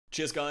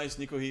Cheers guys,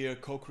 Nico here,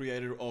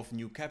 co-creator of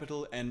New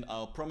Capital, and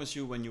I'll promise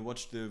you when you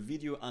watch the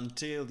video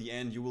until the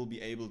end you will be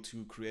able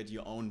to create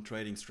your own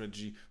trading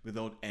strategy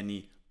without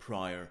any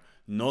prior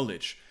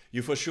knowledge.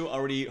 You for sure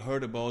already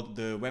heard about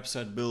the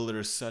website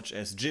builders such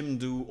as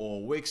Jimdo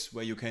or Wix,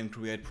 where you can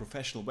create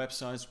professional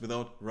websites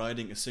without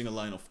writing a single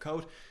line of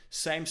code.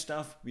 Same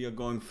stuff we are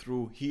going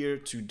through here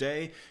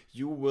today.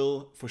 You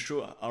will for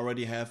sure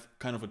already have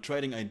kind of a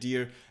trading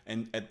idea,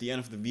 and at the end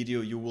of the video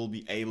you will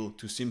be able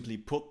to simply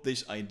put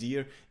this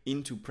idea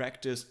into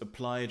practice,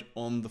 apply it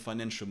on the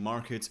financial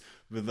markets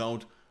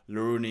without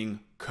learning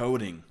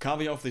coding.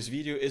 Caveat of this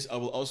video is I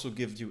will also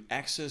give you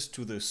access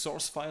to the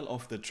source file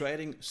of the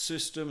trading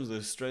system,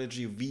 the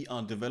strategy we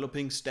are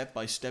developing step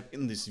by step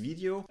in this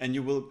video, and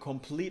you will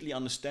completely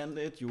understand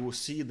it. You will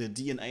see the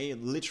DNA,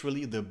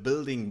 literally the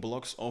building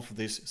blocks of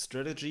this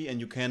strategy, and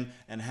you can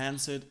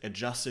enhance it,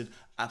 adjust it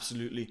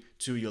absolutely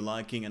to your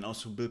liking, and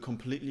also build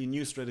completely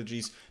new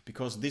strategies,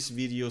 because this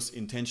video's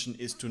intention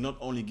is to not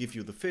only give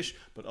you the fish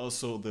but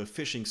also the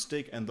fishing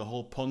stick and the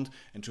whole pond,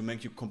 and to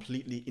make you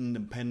completely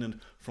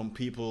independent from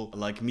people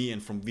like me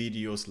and from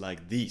videos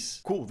like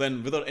these. Cool,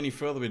 then without any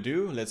further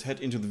ado, let's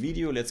head into the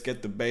video. Let's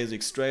get the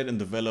basics straight and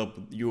develop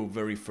your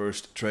very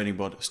first trading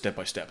bot step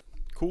by step.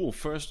 Cool,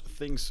 first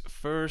things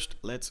first,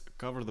 let's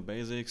cover the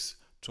basics,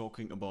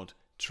 talking about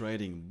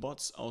trading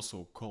bots,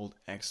 also called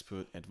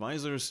expert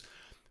advisors.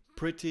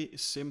 Pretty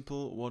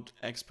simple what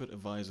expert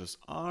advisors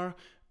are.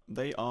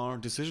 They are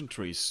decision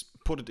trees,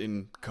 put it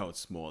in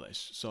codes more or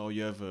less. So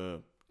you have a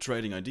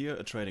trading idea,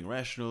 a trading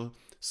rationale,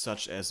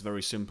 such as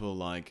very simple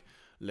like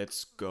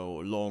let's go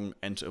long,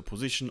 enter a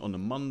position on a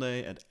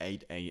Monday at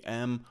 8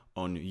 AM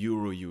on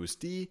Euro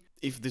USD.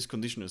 If this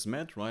condition is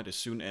met, right, as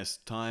soon as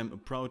time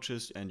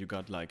approaches and you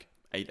got like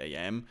 8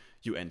 AM,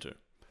 you enter.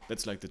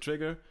 That's like the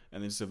trigger,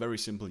 and it's a very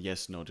simple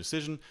yes-no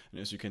decision.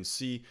 And as you can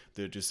see,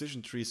 the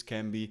decision trees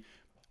can be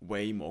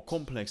way more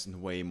complex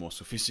and way more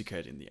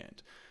sophisticated in the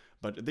end.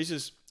 But this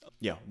is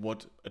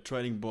what a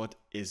trading bot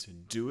is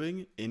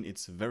doing in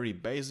its very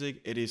basic.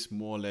 It is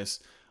more or less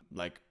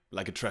like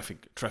a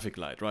traffic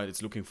light, right?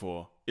 It's looking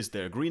for, is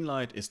there a green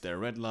light, is there a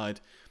red light,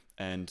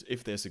 and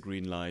if there's a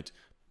green light,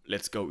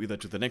 let's go either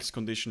to the next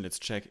condition, let's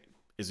check,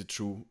 is it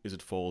true, is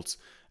it false,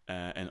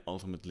 and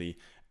ultimately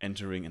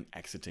entering and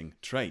exiting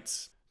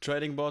trades.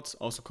 Trading bots,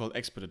 also called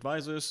expert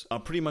advisors, are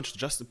pretty much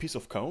just a piece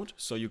of code,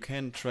 so you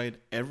can trade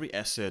every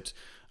asset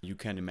you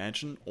can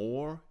imagine,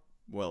 or,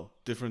 well,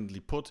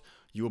 differently put,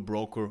 your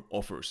broker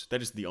offers.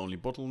 That is the only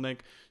bottleneck.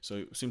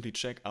 So simply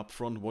check up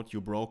front what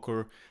your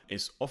broker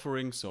is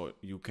offering. So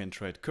you can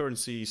trade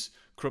currencies,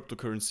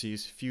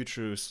 cryptocurrencies,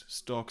 futures,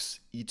 stocks,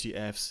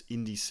 ETFs,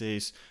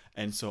 indices,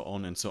 and so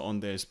on and so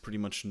on. There's pretty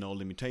much no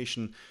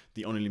limitation.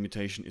 The only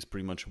limitation is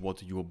pretty much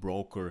what your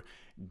broker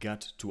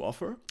got to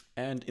offer.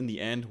 And in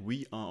the end,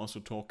 we are also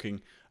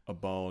talking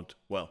about,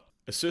 well,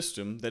 a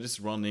system that is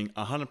running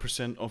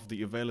 100% of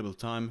the available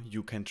time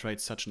you can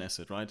trade such an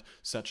asset, right?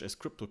 Such as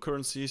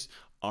cryptocurrencies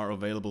are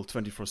available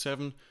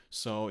 24/7,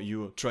 so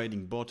your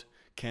trading bot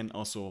can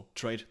also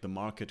trade the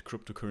market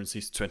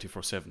cryptocurrencies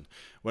 24/7.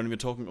 When we're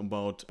talking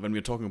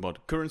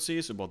about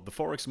currencies, about the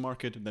forex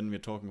market, then we're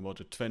talking about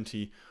a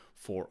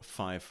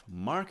 24/5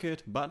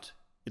 market, but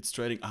it's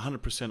trading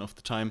 100% of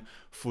the time,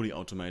 fully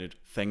automated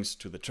thanks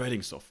to the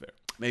trading software.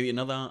 Maybe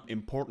another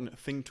important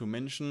thing to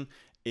mention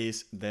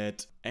is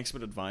that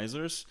expert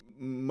advisors,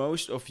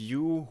 most of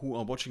you who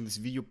are watching this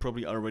video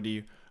probably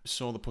already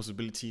saw the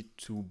possibility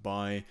to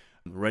buy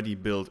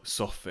ready-built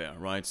software,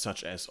 right?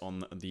 Such as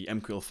on the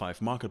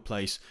MQL5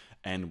 marketplace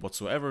and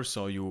whatsoever.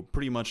 So you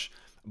pretty much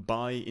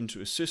buy into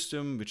a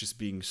system which is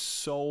being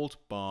sold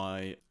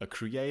by a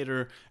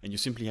creator, and you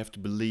simply have to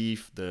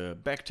believe the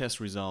backtest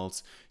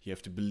results. You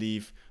have to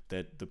believe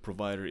that the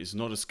provider is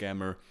not a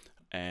scammer,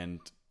 and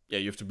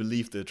you have to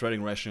believe the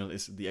trading rationale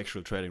is the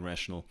actual trading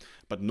rationale.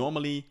 But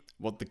normally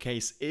what the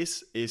case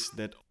is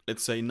that,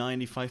 let's say,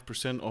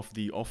 95% of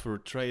the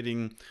offered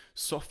trading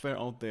software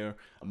out there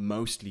are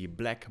mostly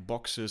black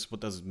boxes. What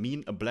does it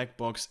mean? A black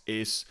box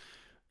is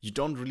you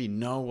don't really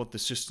know what the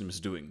system is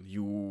doing.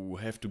 You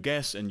have to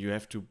guess, and you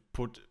have to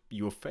put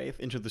your faith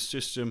into the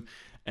system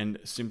and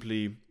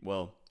simply,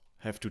 well,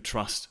 have to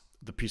trust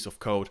the piece of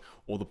code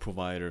or the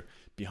provider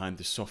behind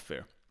the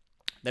software.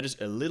 That is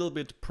a little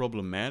bit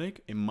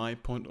problematic in my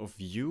point of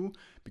view,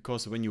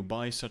 because when you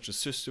buy such a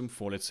system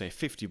for, let's say,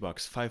 50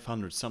 bucks,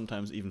 500,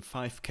 sometimes even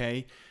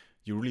 5K,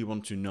 you really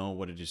want to know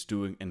what it is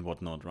doing and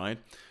what not, right?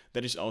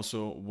 That is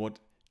also what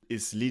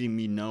is leading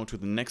me now to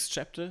the next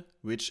chapter,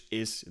 which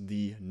is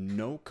the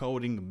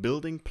no-coding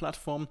building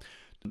platform.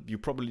 You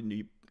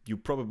probably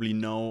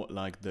know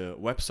like the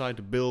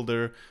website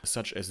builder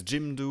such as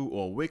Jimdo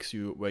or Wix,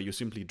 where you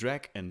simply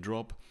drag and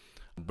drop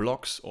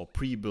blocks or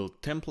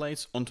pre-built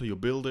templates onto your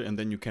builder, and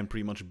then you can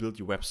pretty much build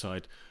your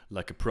website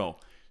like a pro.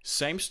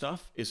 Same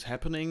stuff is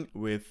happening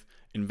with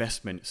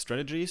investment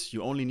strategies.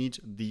 You only need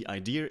the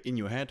idea in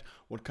your head.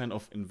 What kind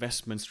of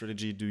investment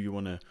strategy do you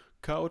want to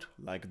code?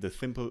 Like the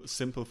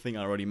simple thing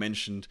I already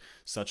mentioned,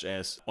 such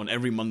as on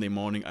every Monday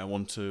morning I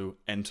want to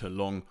enter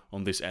long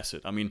on this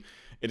asset. I mean,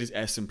 it is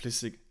as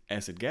simplistic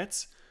as it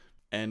gets.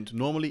 And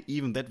normally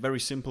even that very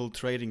simple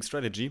trading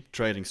strategy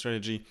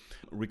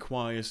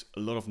requires a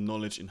lot of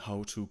knowledge in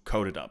how to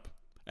code it up.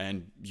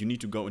 And you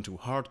need to go into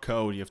hard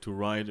code, you have to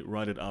write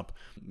it up,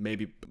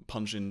 maybe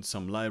punch in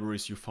some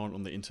libraries you found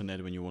on the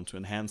internet when you want to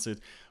enhance it.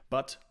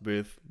 But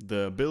with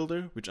the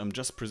builder, which I'm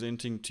just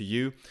presenting to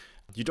you,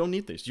 you don't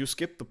need this. You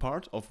skip the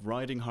part of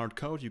writing hard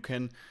code. You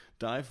can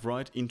dive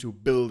right into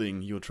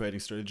building your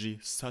trading strategy,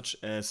 such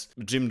as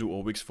Jimdo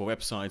or Wix for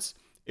websites.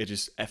 It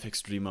is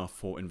FxDreema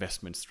for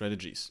investment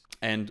strategies.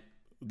 And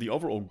the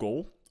overall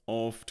goal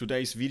of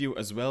today's video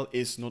as well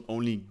is not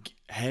only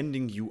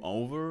handing you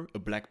over a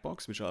black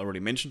box, which I already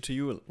mentioned to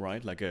you,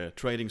 right? Like a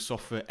trading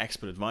software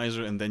expert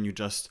advisor, and then you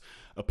just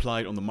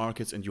apply it on the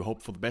markets and you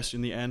hope for the best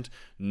in the end.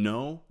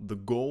 No, the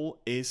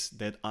goal is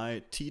that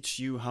I teach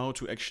you how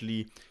to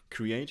actually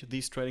create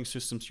these trading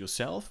systems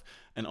yourself,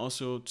 and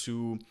also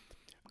to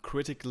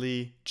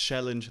critically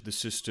challenge the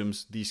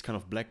systems, these kind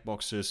of black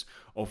boxes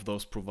of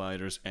those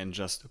providers, and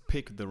just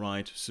pick the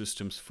right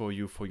systems for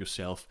you, for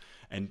yourself,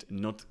 and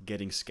not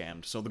getting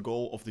scammed. So the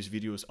goal of this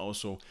video is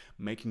also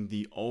making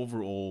the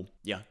overall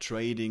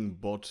trading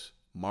bot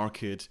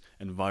market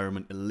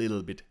environment a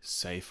little bit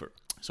safer.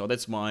 So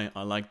that's why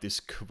I like this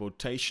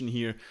quotation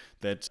here,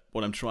 that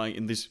what I'm trying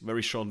in this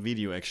very short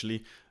video,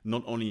 actually,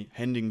 not only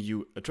handing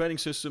you a trading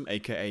system,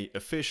 aka a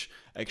fish,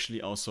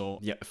 actually also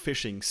a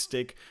fishing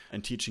stick,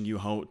 and teaching you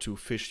how to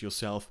fish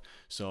yourself,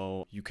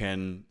 so you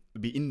can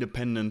be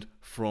independent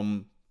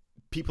from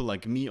people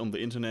like me on the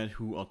internet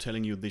who are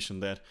telling you this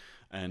and that,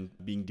 and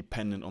being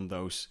dependent on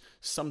those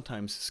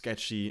sometimes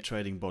sketchy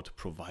trading bot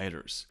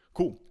providers.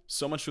 Cool,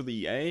 so much for the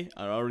EA.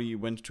 I already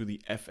went to the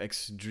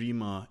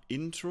FxDreema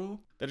intro.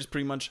 That is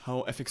pretty much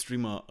how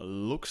FxDreema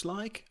looks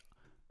like.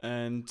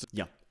 And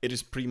it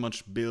is pretty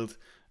much built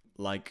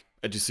like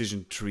a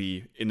decision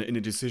tree, in a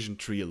decision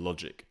tree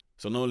logic.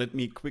 So now let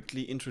me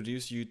quickly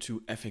introduce you to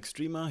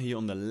FxDreema. Here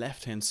on the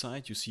left hand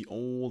side you see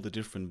all the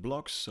different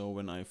blocks. So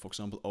when I, for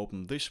example,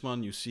 open this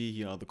one, you see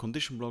here are the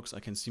condition blocks.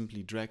 I can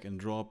simply drag and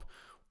drop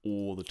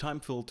all the time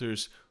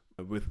filters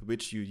with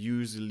which you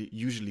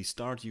usually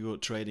start your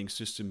trading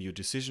system, your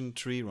decision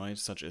tree, right?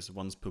 Such as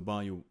once per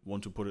bar, you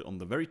want to put it on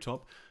the very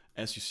top.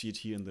 As you see it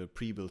here in the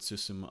pre-built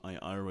system, I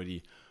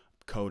already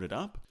coded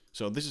up.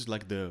 So this is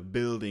like the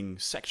building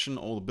section,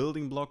 all the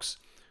building blocks.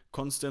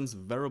 Constants,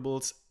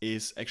 variables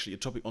is actually a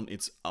topic on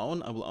its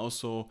own. I will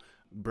also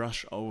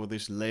brush over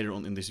this later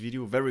on in this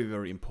video. Very,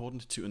 very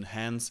important to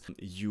enhance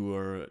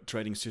your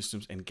trading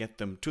systems and get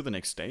them to the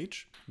next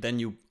stage. Then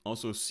you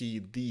also see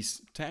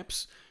these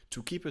tabs.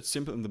 To keep it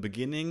simple in the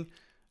beginning,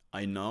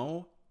 I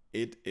know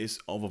it is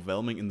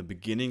overwhelming in the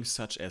beginning,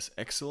 such as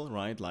Excel,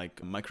 right? Like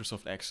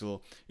Microsoft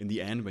Excel. In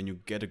the end, when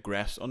you get a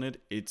grasp on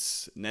it,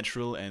 it's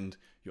natural and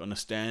you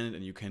understand it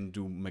and you can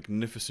do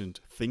magnificent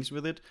things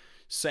with it.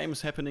 Same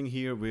is happening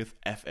here with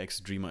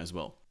FxDreema as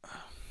well.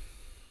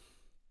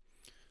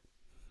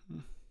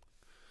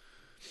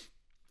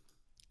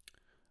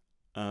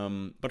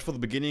 But for the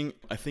beginning,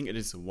 I think it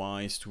is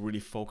wise to really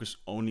focus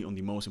only on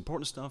the most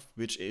important stuff,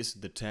 which is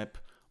the tab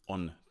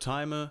on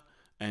timer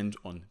and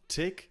on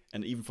tick.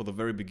 And even for the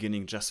very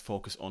beginning, just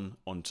focus on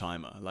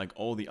timer. Like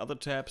all the other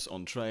tabs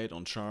on trade,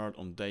 on chart,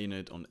 on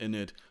daynit, on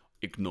init,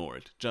 ignore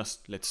it.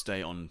 Just let's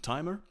stay on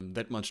timer.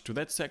 That much to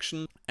that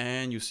section.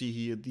 And you see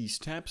here these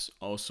tabs,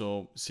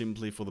 also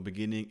simply for the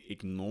beginning,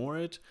 ignore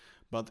it.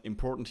 But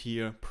important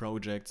here,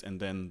 projects, and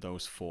then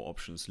those 4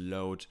 options: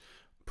 load,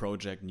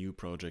 project, new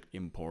project,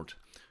 import.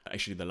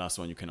 Actually, the last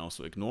one you can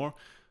also ignore.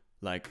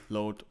 Like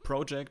load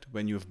project,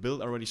 when you've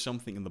built already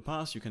something in the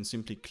past, you can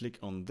simply click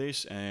on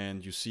this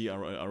and you see I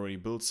already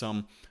built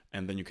some,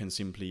 and then you can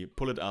simply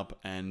pull it up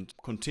and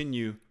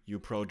continue your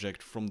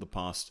project from the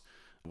past,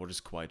 what is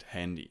quite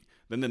handy.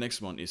 Then the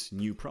next one is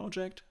new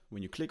project.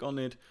 When you click on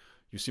it,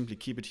 you simply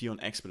keep it here on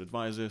Expert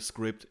Advisor,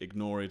 script,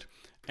 ignore it.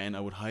 And I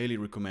would highly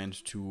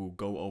recommend to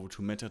go over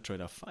to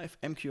MetaTrader 5,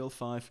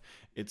 MQL5.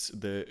 It's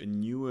the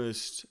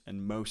newest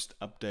and most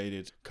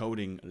updated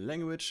coding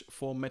language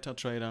for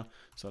MetaTrader.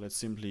 So let's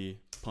simply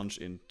punch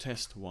in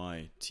test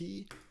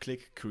YT,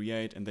 click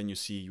create, and then you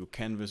see your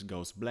canvas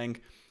goes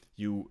blank.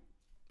 You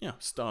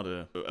start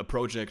a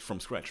project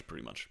from scratch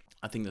pretty much.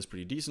 I think that's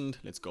pretty decent.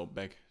 Let's go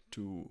back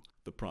to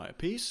the prior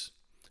piece.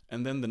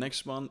 And then the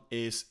next one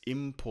is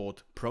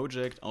import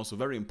project, also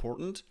very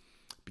important,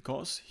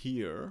 because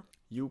here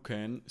you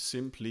can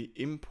simply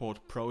import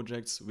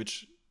projects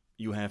which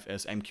you have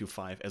as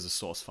MQ5 as a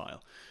source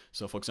file.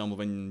 So for example,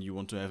 when you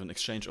want to have an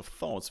exchange of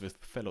thoughts with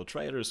fellow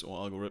traders or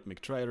algorithmic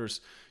traders,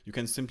 you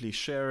can simply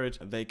share it,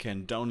 they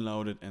can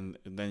download it, and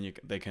then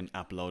they can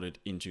upload it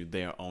into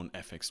their own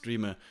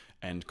FxDreema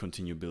and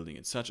continue building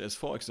it. Such as,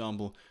 for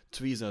example,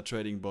 Tweezer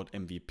Trading Bot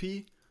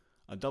MVP.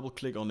 I double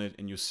click on it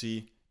and you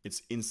see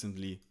it's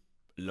instantly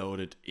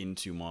loaded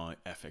into my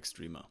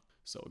FxDreema.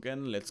 So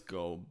again, let's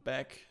go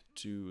back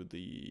to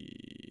the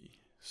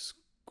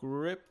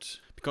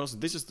script, because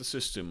this is the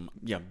system.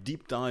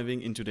 Deep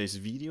diving in today's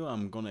video,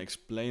 I'm gonna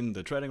explain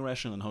the trading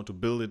rationale and how to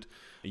build it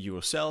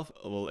yourself.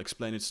 I will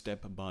explain it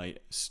step by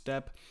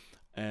step,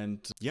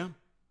 and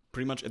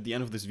pretty much at the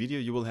end of this video,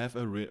 you will have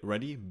a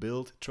ready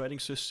built trading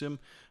system,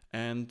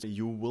 and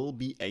you will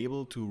be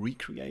able to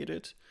recreate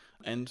it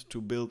and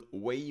to build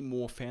way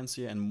more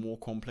fancier and more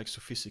complex,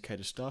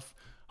 sophisticated stuff.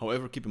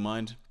 However, keep in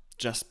mind,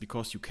 just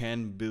because you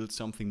can build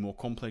something more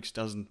complex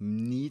doesn't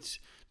mean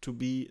to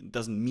be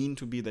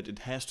that it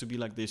has to be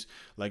like this.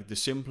 Like, the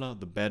simpler,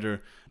 the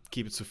better.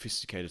 Keep it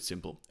sophisticated,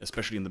 simple.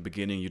 Especially in the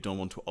beginning, you don't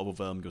want to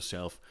overwhelm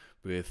yourself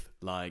with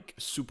like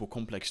super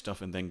complex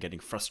stuff and then getting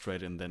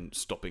frustrated and then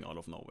stopping out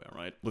of nowhere,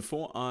 right?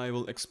 Before I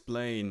will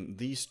explain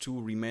these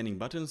two remaining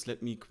buttons,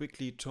 let me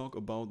quickly talk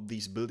about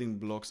these building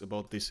blocks,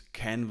 about this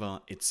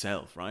Canva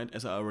itself, right?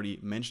 As I already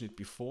mentioned it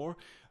before,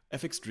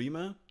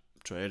 FxDreema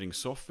trading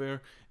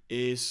software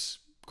is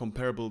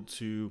comparable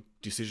to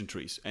decision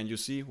trees. And you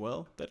see,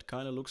 well, that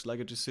kind of looks like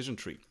a decision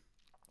tree.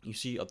 You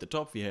see at the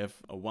top, we have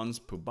a once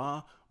per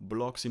bar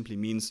block, simply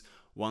means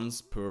once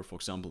per, for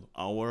example,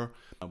 hour.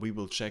 We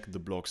will check the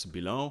blocks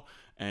below,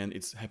 and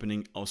it's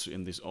happening also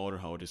in this order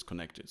how it is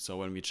connected. So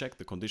when we check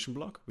the condition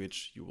block,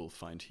 which you will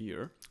find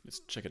here, let's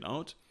check it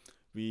out.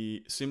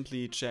 We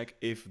simply check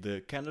if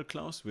the candle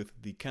clause with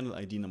the candle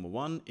ID number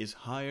 1 is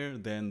higher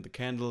than the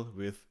candle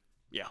with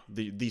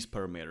these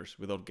parameters,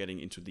 without getting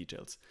into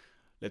details.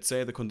 Let's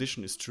say the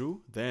condition is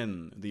true,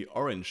 then the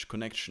orange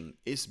connection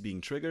is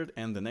being triggered,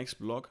 and the next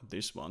block,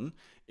 this one,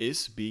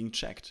 is being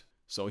checked.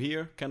 So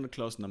here, candle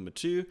clause number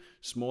 2,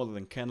 smaller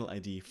than candle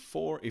ID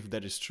 4. If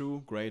that is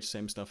true, great,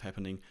 same stuff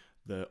happening.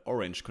 The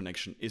orange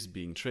connection is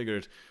being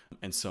triggered,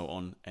 and so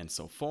on and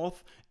so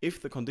forth.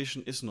 If the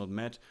condition is not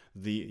met,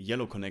 the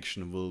yellow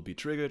connection will be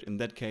triggered. In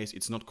that case,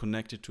 it's not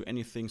connected to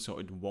anything, so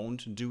it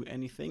won't do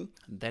anything.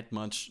 That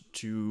much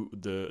to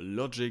the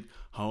logic,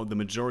 how the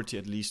majority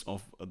at least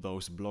of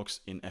those blocks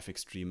in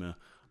FxDreema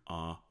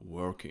are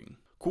working.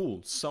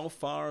 Cool, so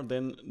far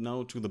then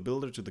now to the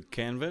builder, to the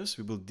canvas.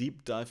 We will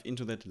deep dive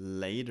into that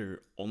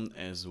later on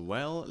as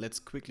well. Let's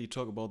quickly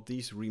talk about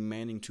these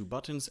remaining two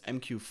buttons.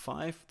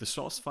 MQ5, the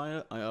source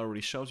file, I already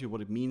showed you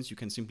what it means. You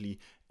can simply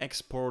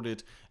export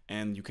it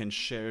and you can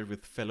share it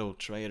with fellow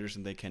traders,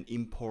 and they can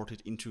import it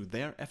into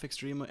their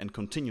FxDreema and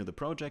continue the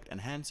project,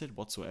 enhance it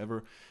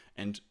whatsoever.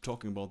 And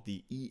talking about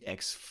the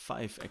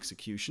EX5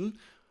 execution,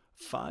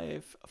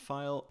 5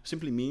 file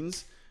simply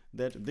means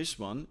that this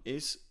one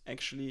is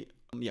actually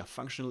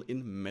functional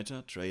in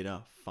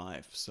MetaTrader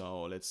 5.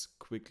 So let's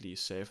quickly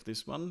save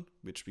this one,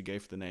 which we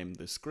gave the name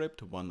the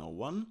script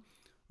 101.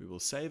 We will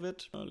save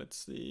it.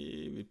 Let's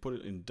see, we put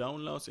it in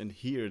downloads, and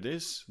here it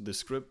is, the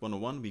script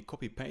 101. We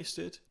copy paste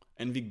it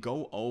and we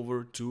go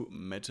over to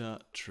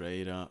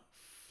MetaTrader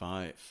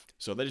 5.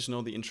 So that is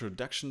now the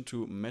introduction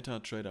to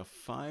MetaTrader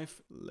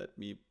 5. Let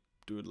me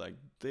do it like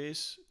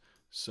this.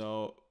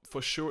 So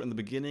for sure in the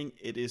beginning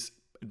it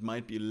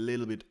might be a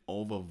little bit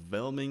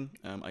overwhelming,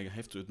 I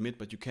have to admit,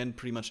 but you can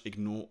pretty much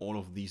ignore all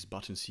of these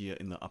buttons here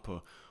in the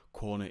upper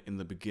corner in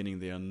the beginning.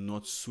 They are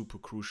not super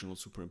crucial,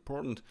 super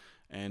important,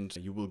 and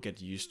you will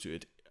get used to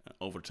it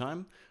over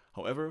time.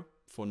 However,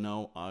 for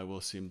now, I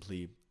will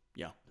simply,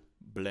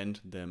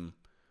 blend them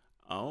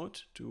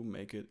out to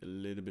make it a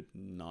little bit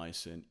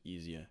nicer and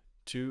easier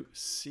to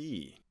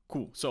see.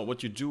 Cool, so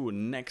what you do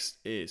next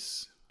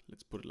is,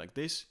 let's put it like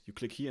this. You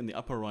click here in the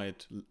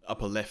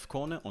upper left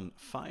corner on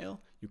File.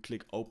 You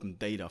click Open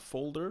Data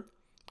Folder,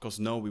 because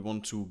now we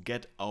want to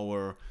get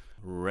our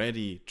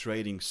ready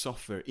trading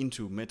software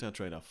into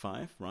MetaTrader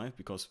 5, right?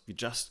 Because we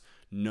just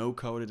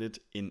no-coded it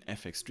in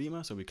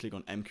FxDreema. So we click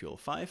on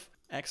MQL5,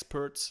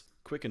 Experts,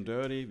 quick and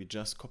dirty. We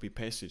just copy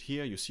paste it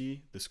here. You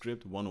see the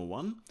script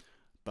 101,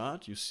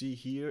 but you see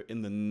here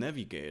in the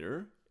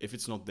navigator, if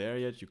it's not there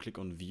yet, you click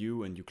on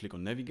View and you click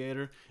on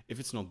Navigator. If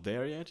it's not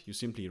there yet, you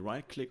simply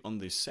right-click on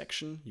this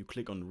section, you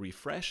click on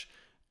Refresh,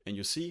 and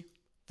you see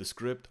the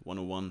script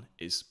 101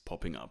 is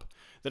popping up.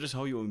 That is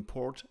how you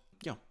import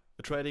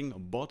a trading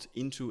bot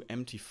into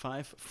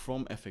MT5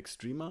 from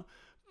FxDreema.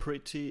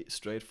 Pretty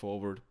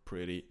straightforward,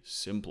 pretty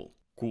simple.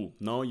 Cool.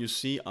 Now you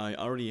see I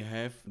already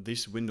have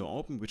this window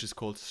open, which is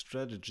called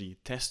Strategy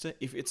Tester.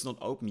 If it's not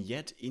open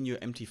yet in your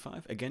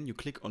MT5, again, you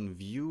click on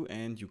View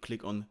and you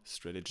click on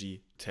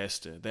Strategy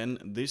Tester. Then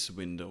this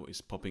window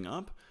is popping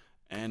up.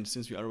 And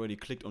since we already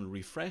clicked on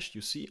Refresh,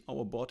 you see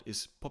our bot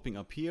is popping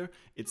up here.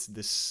 It's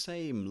the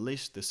same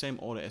list, the same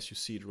order as you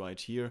see it right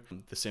here,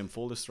 the same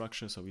folder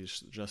structure. So we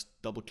just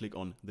double click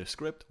on the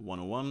script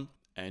 101,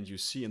 and you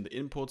see in the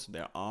inputs,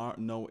 there are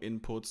no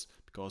inputs,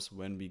 because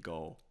when we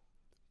go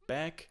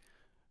back,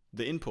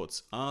 the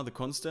inputs are the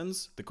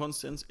constants. The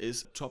constants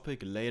is a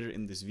topic later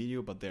in this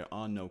video, but there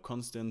are no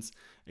constants,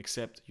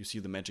 except you see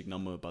the magic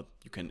number, but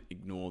you can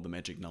ignore the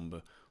magic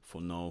number for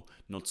now,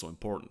 not so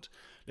important.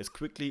 Let's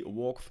quickly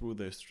walk through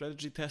the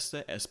strategy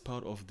tester as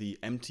part of the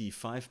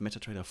MT5,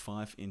 MetaTrader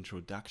 5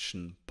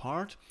 introduction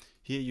part.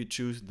 Here you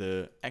choose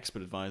the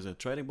Expert Advisor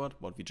Trading Bot,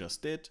 what we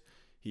just did.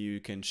 Here you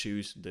can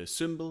choose the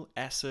symbol,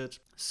 asset,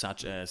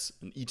 such as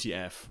an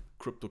ETF,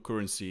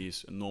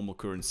 cryptocurrencies, a normal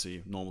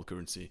currency,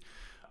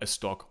 a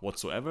stock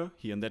whatsoever.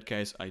 Here in that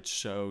case I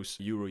chose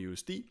Euro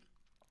USD.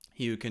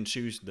 Here you can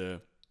choose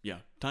the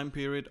time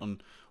period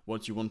on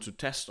what you want to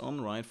test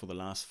on, right? For the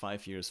last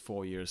 5 years,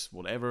 4 years,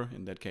 whatever.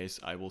 In that case,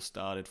 I will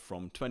start it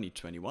from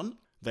 2021.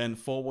 Then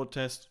forward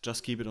test,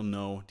 just keep it on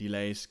no.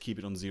 Delays, keep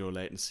it on 0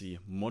 latency.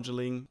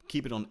 Modeling,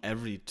 keep it on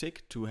every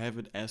tick to have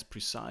it as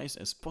precise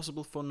as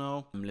possible for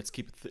now. Let's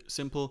keep it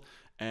simple.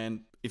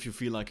 And if you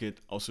feel like it,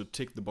 also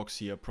tick the box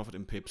here, profit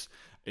in pips.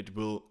 It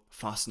will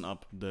fasten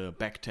up the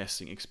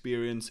backtesting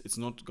experience. It's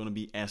not going to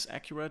be as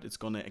accurate. It's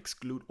going to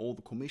exclude all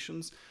the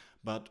commissions.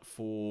 But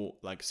for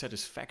like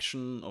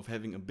satisfaction of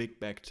having a big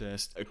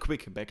backtest, a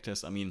quick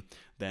backtest, I mean,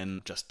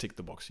 then just tick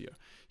the box here.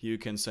 Here you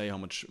can say how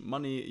much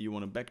money you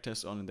want to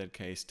backtest on, in that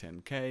case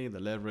 10K, the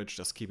leverage,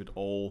 just keep it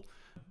all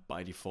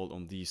by default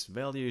on these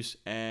values.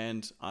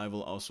 And I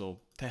will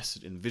also test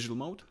it in visual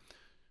mode.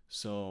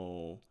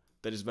 So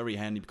that is very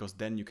handy because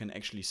then you can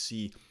actually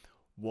see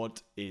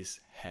what is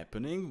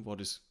happening,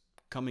 what is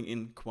coming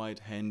in quite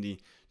handy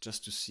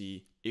just to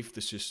see if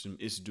the system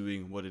is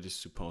doing what it is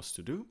supposed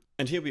to do.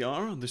 And here we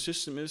are, the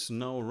system is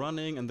now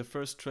running and the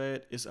first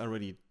trade is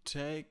already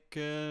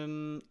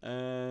taken.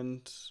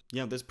 And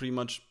yeah, that's pretty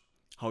much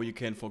how you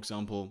can, for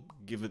example,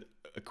 give it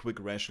a quick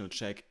rational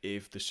check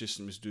if the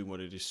system is doing what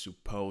it is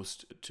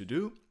supposed to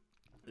do.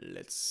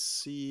 Let's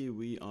see,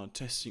 we are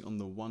testing on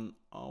the 1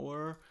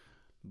 hour,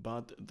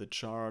 but the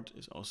chart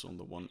is also on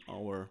the 1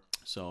 hour.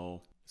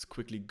 So let's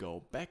quickly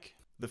go back.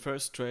 The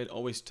first trade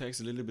always takes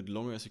a little bit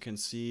longer. As you can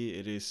see,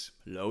 it is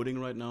loading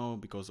right now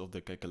because of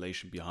the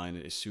calculation behind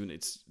it. As soon as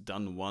it's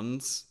done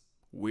once,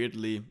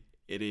 weirdly,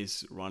 it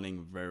is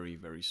running very,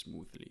 very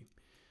smoothly.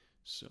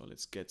 So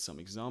let's get some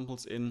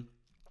examples in.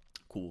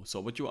 Cool. So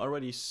what you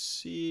already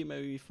see,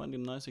 maybe find a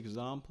nice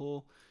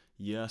example.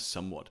 Yeah,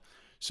 somewhat.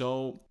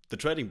 So the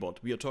trading bot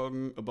we are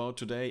talking about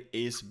today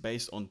is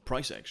based on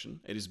price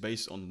action. It is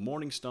based on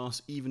morning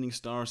stars, evening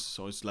stars.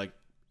 So it's like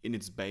in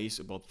its base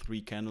about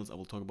 3 candles. I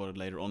will talk about it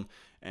later on.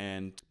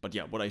 But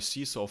yeah, what I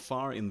see so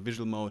far in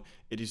visual mode,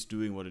 it is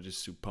doing what it is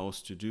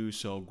supposed to do.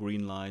 So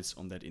green lights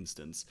on that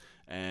instance.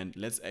 And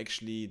let's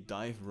actually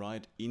dive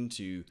right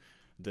into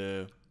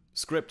the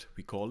script,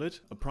 we call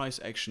it, a price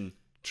action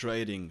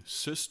trading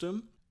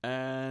system.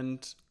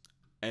 And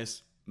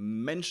as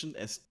mentioned,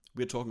 as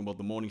we're talking about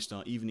the morning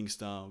star, evening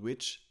star,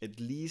 which at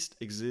least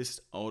exists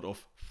out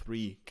of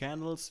 3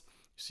 candles.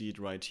 See it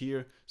right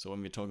here. So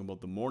when we're talking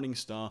about the morning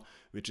star,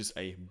 which is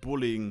a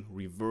bullying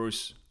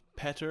reverse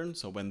pattern,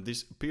 so when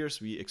this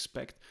appears, we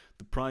expect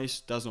the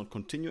price does not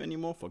continue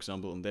anymore. For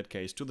example, in that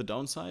case, to the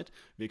downside,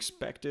 we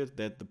expected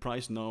that the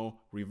price now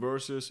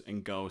reverses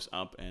and goes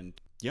up and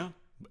yeah,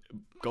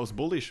 goes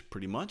bullish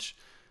pretty much.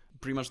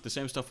 Pretty much the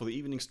same stuff for the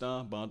evening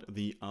star, but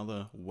the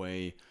other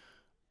way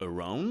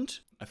around.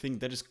 I think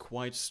that is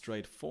quite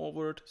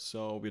straightforward.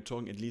 So we're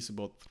talking at least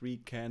about 3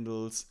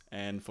 candles.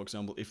 And for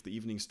example, if the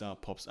evening star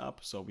pops up,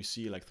 so we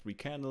see like 3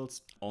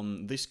 candles.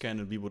 On this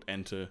candle, we would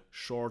enter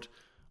short.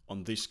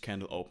 On this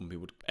candle open, we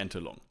would enter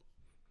long.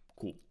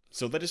 Cool.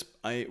 So that is,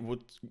 I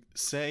would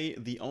say,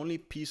 the only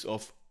piece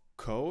of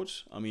code,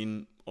 I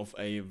mean, of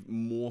a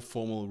more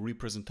formal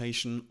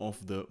representation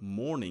of the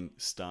morning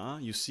star.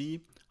 You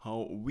see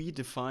how we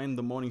define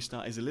the morning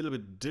star is a little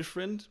bit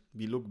different.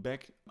 We look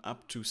back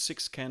up to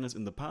 6 candles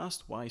in the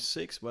past. Why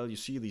 6? Well, you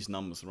see these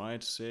numbers,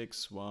 right?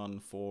 6, 1,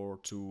 4,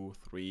 2,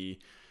 3.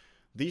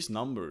 These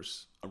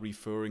numbers are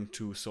referring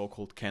to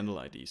so-called candle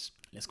IDs.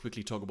 Let's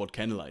quickly talk about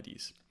candle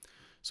IDs.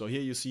 So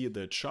here you see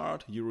the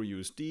chart, Euro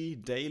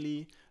USD,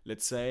 daily.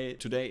 Let's say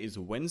today is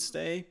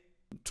Wednesday,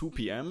 2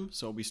 p.m.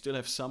 So we still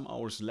have some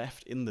hours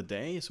left in the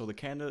day. So the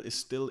candle is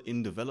still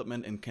in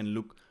development and can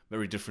look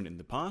very different in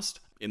the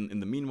past. In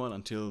the meanwhile,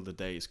 until the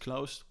day is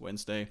closed,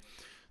 Wednesday.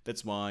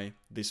 That's why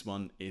this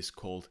one is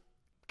called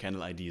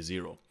candle ID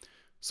 0.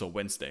 So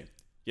Wednesday.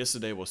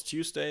 Yesterday was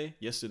Tuesday.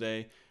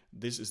 Yesterday,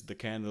 this is the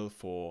candle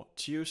for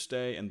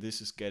Tuesday, and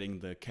this is getting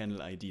the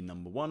candle ID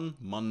number 1.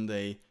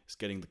 Monday is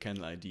getting the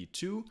candle ID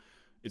 2.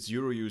 It's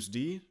Euro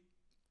USD.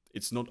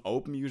 It's not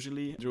open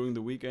usually during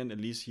the weekend, at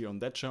least here on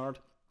that chart.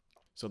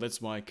 So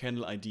that's why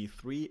candle ID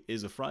 3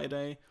 is a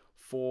Friday,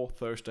 4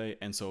 Thursday,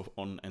 and so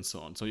on and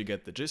so on. So you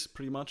get the gist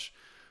pretty much.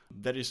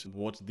 That is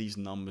what these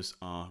numbers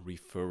are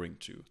referring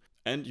to.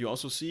 And you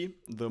also see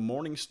the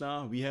morning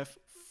star, we have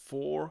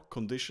 4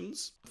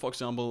 conditions. For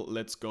example,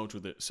 let's go to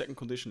the second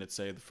condition. Let's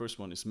say the first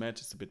one is met.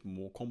 It's a bit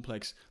more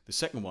complex. The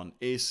second one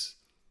is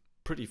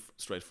pretty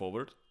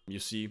straightforward. You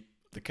see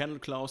the candle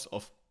close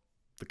of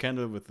the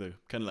candle with the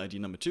candle ID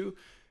number 2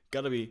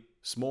 gotta be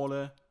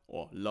smaller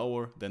or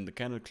lower than the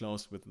candle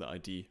close with the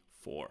ID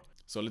 4.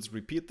 So let's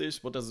repeat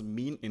this. What does it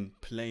mean in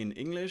plain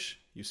English?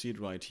 You see it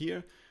right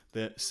here.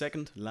 The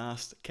second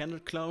last candle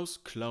close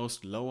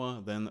closed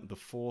lower than the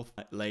 4th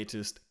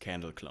latest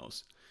candle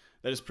close.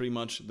 That is pretty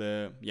much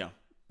the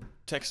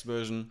text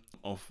version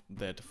of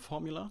that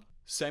formula.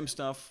 Same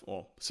stuff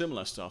or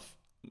similar stuff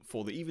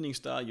for the evening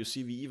star. You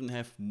see we even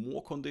have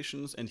more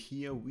conditions, and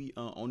here we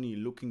are only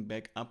looking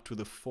back up to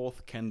the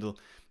 4th candle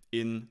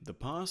in the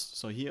past.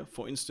 So here,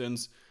 for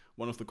instance,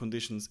 one of the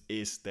conditions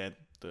is that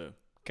the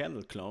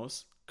candle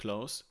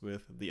close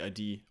with the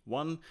ID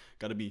 1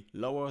 gotta be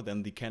lower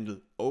than the candle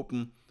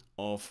open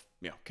of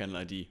candle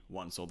ID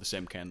 1, so the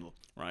same candle,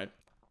 right?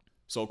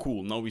 So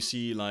cool, now we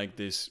see like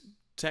this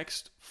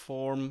text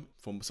form.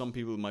 For some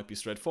people it might be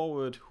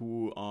straightforward,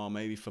 who are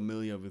maybe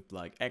familiar with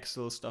like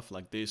Excel, stuff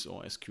like this,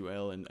 or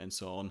SQL and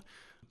so on.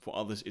 For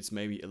others it's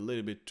maybe a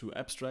little bit too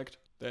abstract.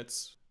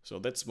 That's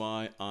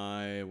why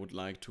I would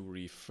like to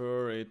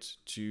refer it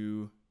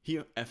to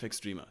here,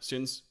 FxDreema,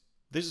 since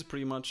this is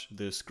pretty much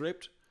the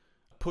script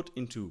put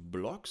into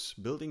blocks,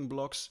 building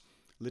blocks,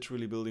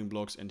 literally building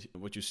blocks, and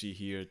what you see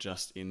here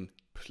just in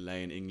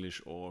plain English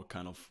or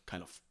kind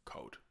of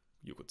code,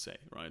 you could say,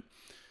 right?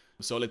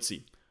 So let's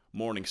see.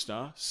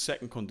 Morningstar,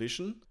 second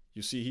condition.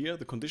 You see here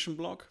the condition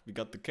block. We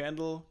got the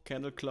candle,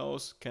 candle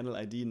close, candle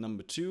ID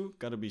number 2,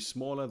 gotta be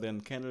smaller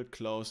than candle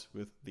close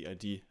with the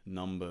ID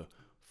number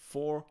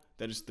 4.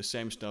 That is the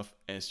same stuff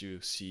as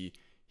you see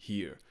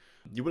here.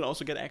 You will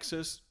also get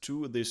access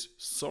to this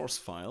source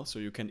file, so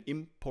you can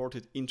import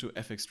it into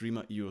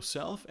FxDreema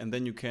yourself, and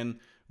then you can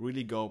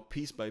really go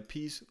piece by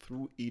piece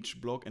through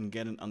each block and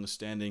get an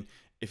understanding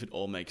if it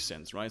all makes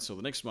sense, right? So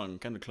the next one,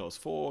 candle close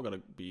 4, gotta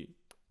be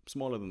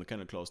smaller than the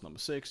candle close number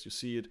 6. You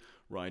see it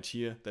right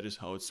here. That is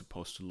how it's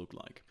supposed to look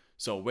like.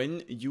 So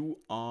when you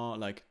are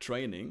like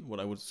training, what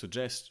I would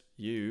suggest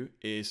you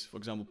is, for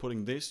example,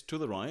 putting this to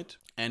the right,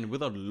 and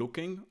without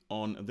looking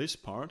on this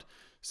part,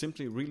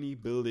 simply really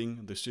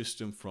building the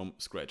system from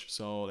scratch.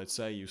 So let's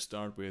say you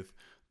start with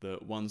the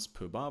once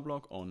per bar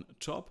block on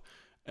top,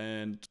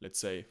 and let's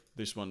say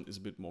this one is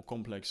a bit more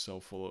complex, so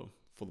for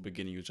the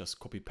beginning you just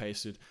copy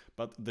paste it.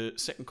 But the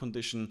second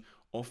condition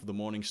of the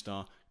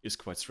Morningstar is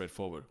quite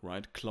straightforward,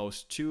 right?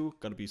 Close 2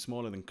 gotta be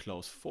smaller than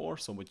close 4.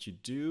 So what you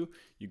do,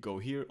 you go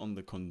here on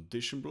the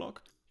condition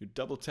block, you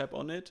double tap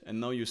on it, and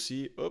now you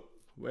see, oh,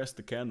 where's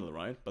the candle,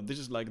 right? But this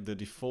is like the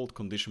default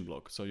condition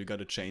block, so you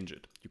gotta change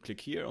it. You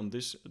click here on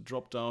this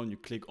drop down, you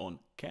click on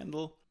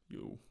candle,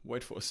 you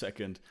wait for a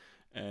second,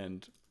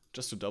 and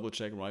just to double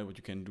check, right, what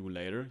you can do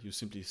later, you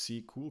simply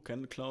see, cool,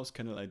 candle close,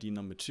 candle ID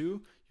number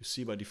 2. You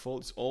see by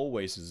default it's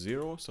always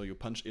 0, so you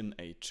punch in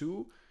a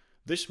 2.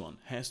 This one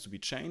has to be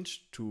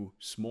changed to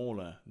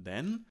smaller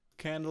than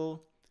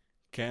candle,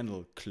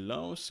 candle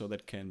close, so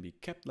that can be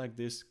kept like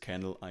this,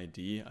 candle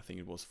ID, I think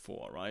it was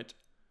 4, right?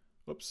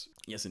 Whoops,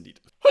 yes indeed.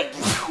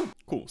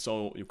 Cool,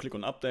 so you click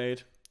on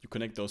update, you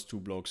connect those two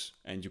blocks,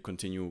 and you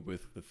continue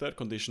with the third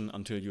condition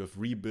until you have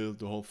rebuilt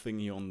the whole thing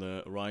here on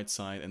the right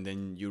side, and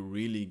then you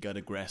really got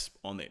a grasp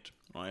on it,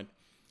 right?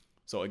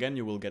 So again,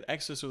 you will get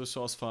access to the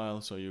source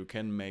file, so you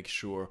can make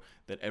sure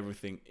that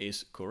everything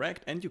is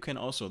correct. And you can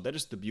also, that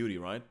is the beauty,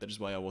 right? That is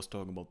why I was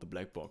talking about the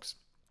black box.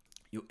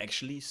 You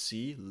actually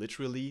see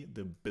literally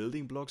the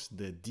building blocks,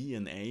 the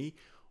DNA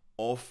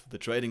of the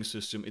trading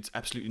system. It's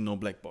absolutely no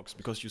black box,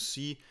 because you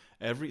see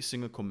every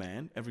single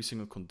command, every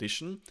single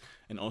condition,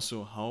 and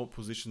also how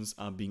positions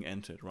are being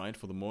entered, right?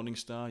 For the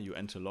Morningstar, you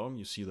enter long,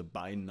 you see the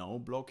buy now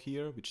block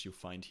here, which you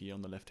find here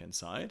on the left hand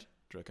side,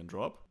 drag and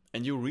drop.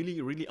 And you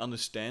really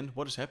understand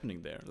what is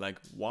happening there. Like,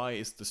 why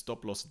is the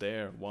stop loss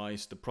there? Why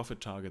is the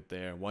profit target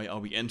there? Why are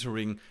we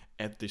entering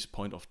at this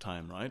point of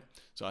time, right?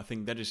 So I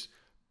think that is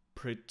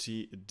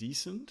pretty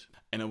decent.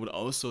 And I would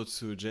also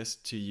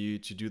suggest to you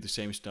to do the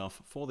same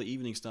stuff for the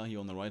evening star here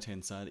on the right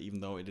hand side,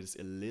 even though it is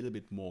a little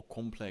bit more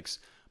complex.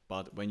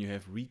 But when you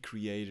have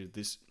recreated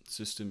this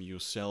system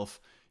yourself,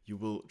 you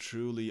will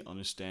truly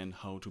understand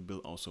how to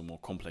build also more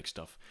complex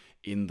stuff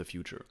in the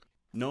future.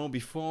 Now,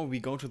 before we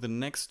go to the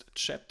next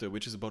chapter,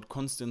 which is about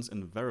constants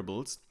and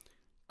variables,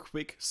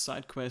 quick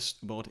side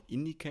quest about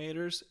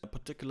indicators,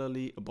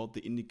 particularly about the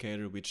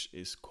indicator which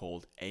is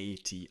called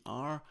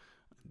ATR,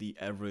 the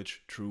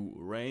average true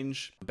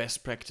range.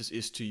 Best practice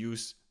is to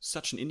use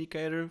such an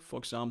indicator, for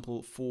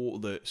example, for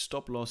the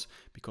stop loss,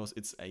 because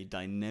it's a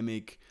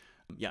dynamic,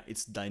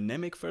 it's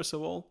dynamic first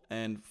of all,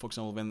 and for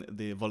example, when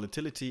the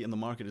volatility in the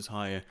market is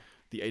higher,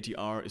 the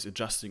ATR is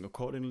adjusting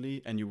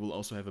accordingly, and you will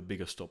also have a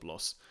bigger stop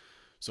loss.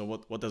 So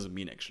what does it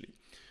mean actually?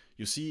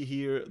 You see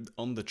here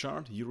on the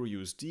chart, Euro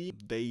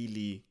USD,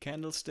 daily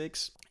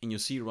candlesticks, and you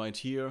see right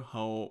here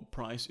how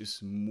price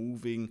is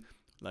moving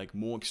like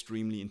more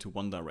extremely into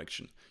one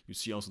direction. You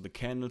see also the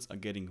candles are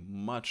getting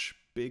much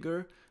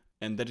bigger,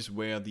 and that is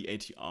where the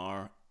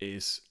ATR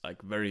is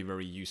like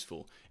very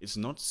useful. It's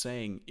not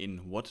saying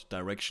in what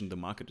direction the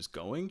market is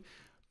going,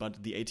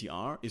 but the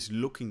ATR is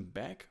looking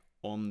back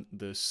on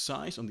the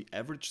size, on the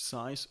average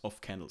size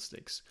of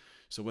candlesticks.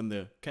 So when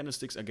the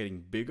candlesticks are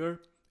getting bigger,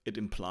 it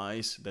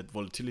implies that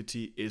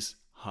volatility is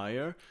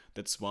higher.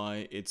 That's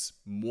why it's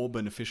more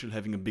beneficial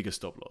having a bigger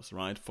stop loss,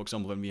 right? For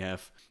example, when we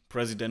have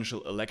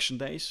presidential election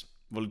days,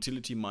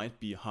 volatility might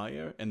be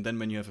higher, and then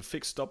when you have a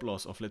fixed stop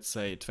loss of, let's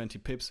say, 20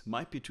 pips,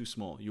 might be too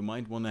small. You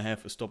might want to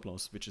have a stop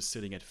loss which is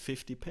sitting at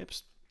 50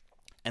 pips,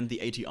 and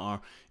the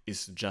ATR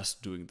is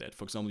just doing that.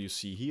 For example, you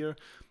see here,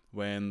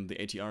 when the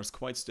ATR is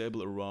quite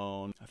stable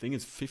around, I think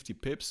it's 50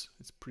 pips.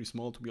 It's pretty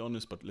small to be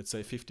honest, but let's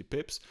say 50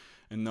 pips.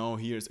 And now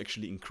here it's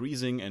actually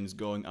increasing and it's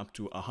going up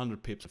to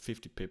 100 pips,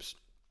 50 pips.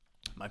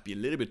 Might be a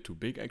little bit too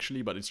big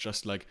actually, but it's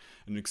just like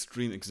an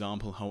extreme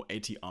example how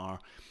ATR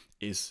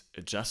is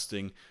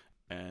adjusting.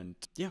 And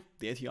yeah,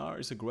 the ATR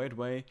is a great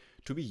way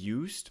to be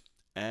used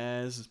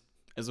as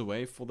as a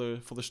way for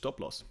the stop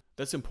loss.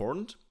 That's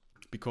important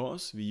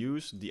because we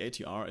use the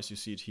ATR as you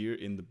see it here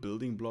in the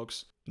building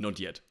blocks. Not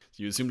yet.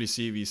 So you simply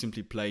see we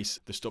simply place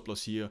the stop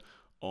loss here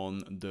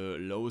on the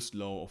lowest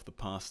low of the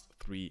past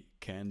 3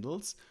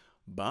 candles.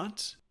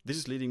 But this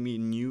is leading me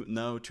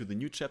now to the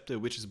new chapter,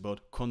 which is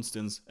about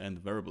constants and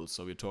variables.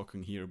 So we're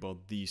talking here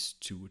about these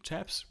 2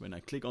 tabs. When I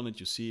click on it,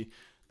 you see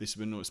this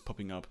window is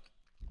popping up.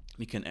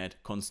 We can add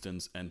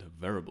constants and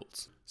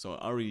variables. So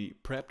I already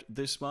prepped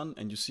this one,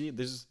 and you see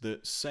this is the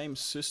same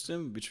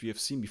system which we have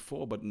seen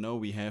before, but now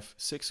we have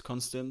 6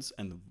 constants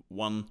and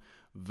 1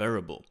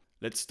 variable.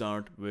 Let's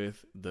start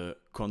with the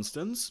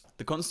constants.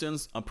 The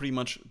constants are pretty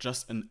much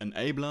just an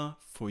enabler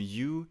for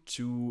you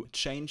to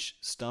change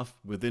stuff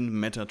within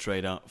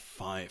MetaTrader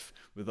 5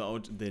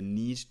 without the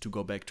need to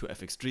go back to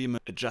FxDreema,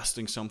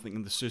 adjusting something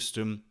in the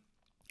system,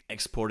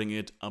 exporting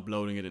it,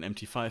 uploading it in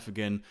MT5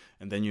 again,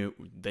 and then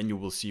you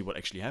will see what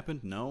actually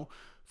happened. Now,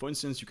 for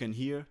instance, you can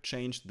here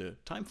change the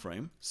time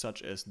frame,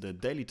 such as the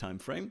daily time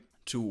frame,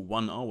 to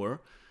 1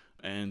 hour,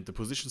 and the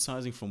position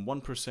sizing from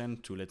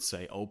 1% to, let's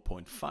say,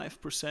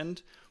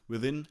 0.5%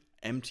 within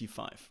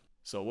MT5.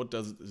 So what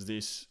does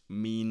this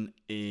mean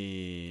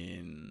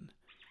in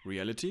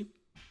reality?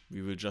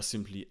 We will just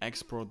simply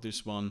export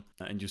this one,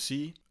 and you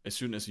see, as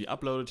soon as we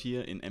upload it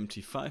here in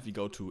MT5, we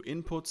go to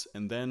inputs,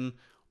 and then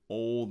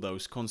all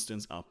those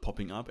constants are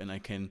popping up, and I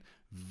can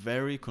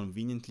very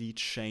conveniently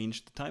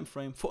change the time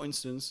frame, for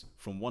instance,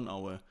 from 1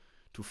 hour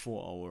to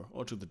 4 hour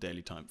or to the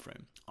daily time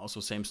frame. Also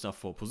same stuff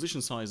for position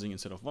sizing.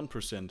 Instead of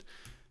 1%,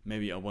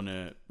 maybe I want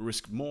to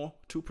risk more,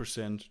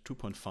 2%,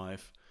 2.5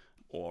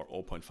 or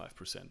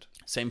 0.5%.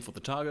 Same for the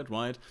target,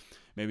 right?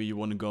 Maybe you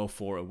want to go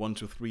for a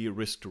 1-to-3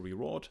 risk to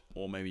reward,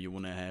 or maybe you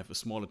want to have a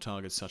smaller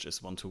target such as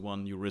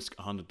 1-to-1, you risk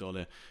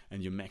 $100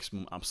 and your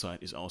maximum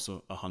upside is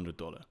also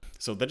 $100.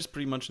 So that is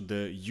pretty much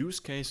the use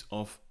case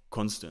of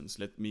constants.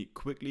 Let me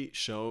quickly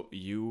show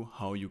you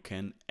how you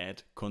can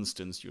add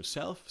constants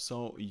yourself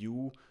so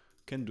you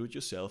can do it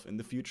yourself in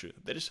the future.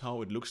 That is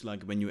how it looks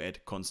like when you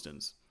add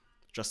constants.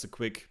 Just a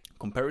quick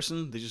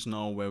comparison. This is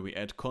now where we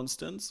add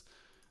constants.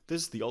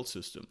 This is the old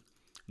system.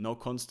 No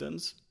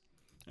constants.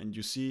 And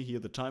you see here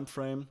the time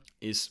frame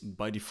is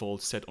by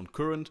default set on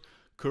current.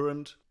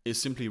 Current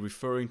is simply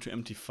referring to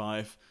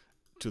MT5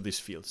 to this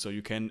field. So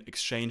you can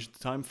exchange the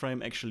time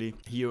frame actually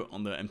here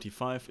on the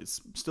MT5.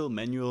 It's still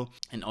manual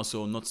and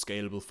also not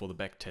scalable for the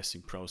back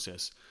testing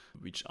process,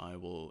 which I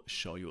will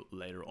show you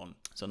later on.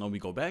 So now we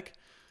go back.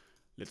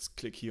 Let's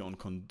click here on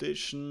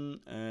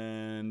condition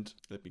and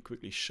let me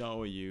quickly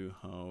show you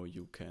how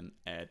you can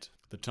add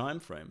the time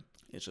frame.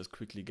 Let's just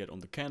quickly get on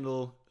the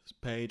candle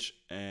page,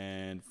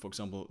 and for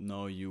example,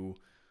 now you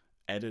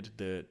added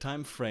the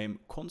time frame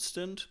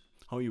constant.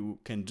 How you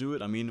can do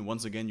it, I mean,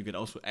 once again, you get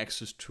also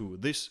access to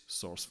this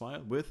source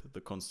file with the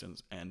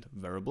constants and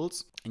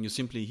variables, and you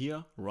simply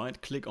here right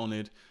click on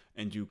it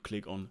and you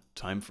click on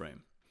time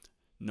frame.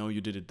 Now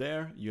you did it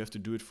there, you have to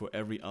do it for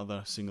every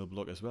other single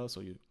block as well. So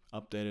you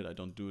update it. I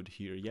don't do it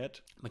here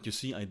yet, but you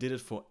see I did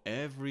it for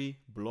every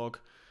block.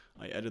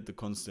 I added the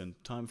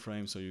constant time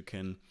frame so you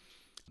can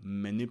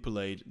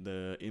manipulate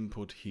the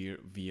input here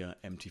via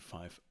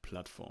MT5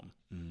 platform.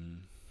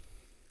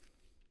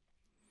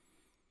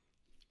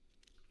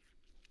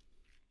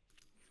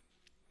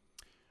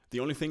 The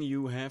only thing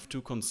you have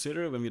to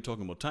consider when we're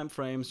talking about time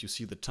frames, you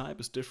see the type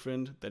is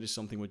different. That is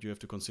something what you have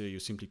to consider. You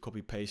simply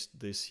copy paste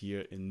this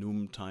here in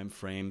num time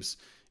frames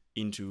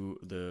into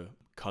the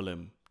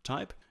column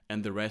type,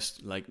 and the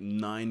rest, like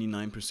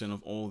 99%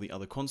 of all the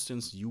other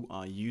constants you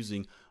are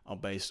using, are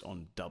based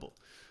on double.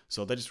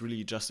 So that is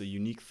really just a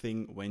unique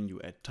thing when you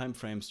add time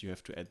frames. You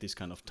have to add this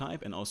kind of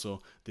type and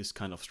also this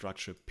kind of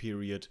structure,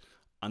 period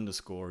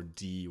underscore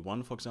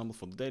D1, for example,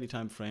 for the daily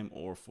time frame,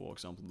 or for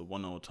example, the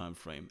 1 hour time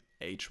frame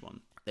H1.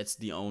 That's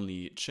the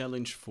only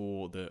challenge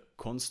for the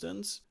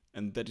constants,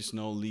 and that is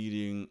now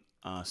leading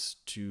us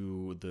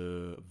to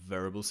the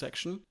variable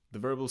section. The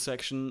variable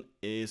section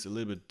is a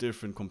little bit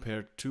different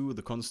compared to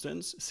the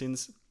constants,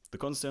 since the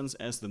constants,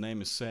 as the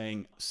name is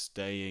saying,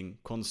 staying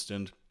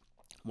constant.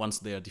 Once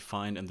they are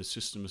defined and the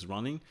system is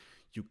running,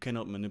 you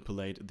cannot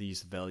manipulate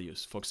these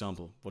values. For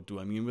example, what do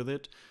I mean with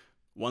it?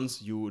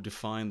 Once you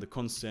define the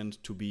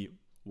constant to be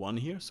 1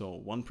 here, so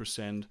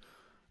 1%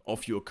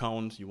 of your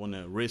account you want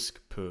to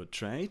risk per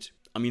trade,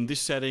 I mean,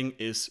 this setting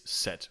is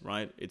set,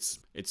 right?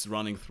 It's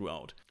running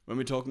throughout. When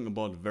we're talking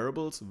about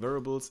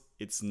variables,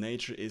 its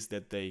nature is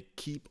that they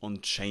keep on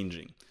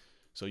changing.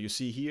 So you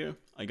see here,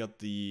 I got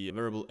the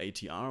variable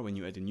ATR. When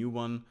you add a new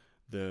one,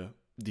 the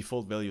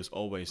default value is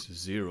always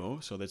 0.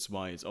 So that's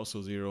why it's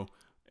also 0.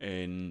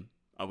 In,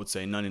 I would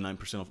say,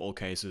 99% of all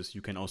cases,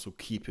 you can also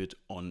keep it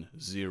on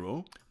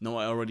 0. Now,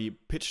 I already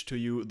pitched to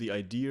you the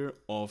idea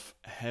of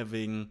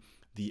having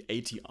the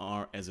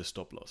ATR as a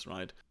stop loss,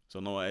 right? So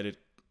now I added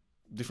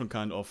different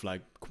kind of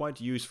like quite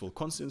useful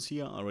constants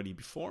here already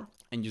before.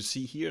 And you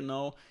see here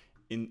now,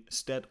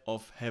 instead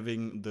of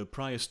having the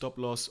prior stop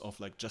loss of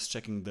like just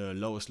checking the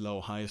lowest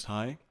low, highest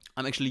high,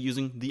 I'm actually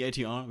using the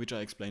ATR, which I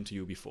explained to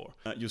you before.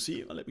 You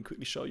see, let me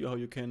quickly show you how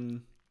you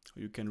can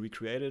You can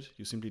recreate it.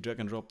 You simply drag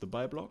and drop the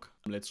buy block.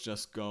 Let's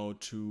just go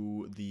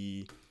to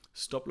the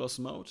stop loss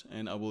mode,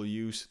 and I will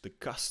use the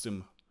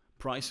custom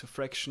price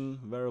fraction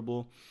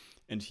variable.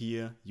 And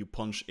here you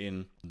punch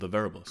in the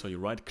variable. So you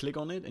right click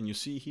on it and you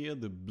see here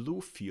the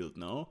blue field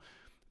now.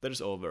 That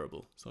is our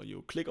variable. So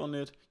you click on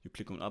it, you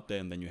click on update,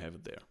 and then you have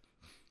it there.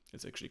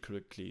 Let's actually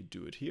quickly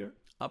do it here.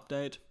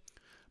 Update.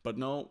 But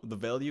now the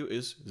value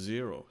is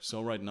 0.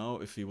 So right now,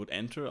 if we would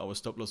enter, our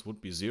stop loss would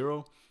be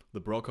 0.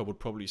 The broker would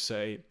probably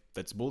say,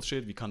 that's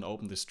bullshit, we can't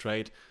open this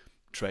trade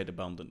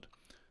abandoned.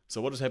 So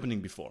what is happening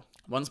before?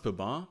 Once per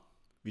bar,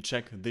 we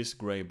check this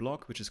gray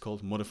block, which is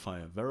called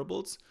modifier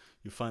variables.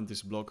 You find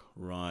this block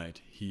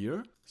right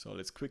here. So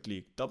let's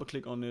quickly double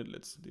click on it.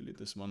 Let's delete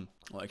this one.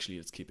 Or actually,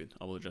 let's keep it.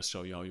 I will just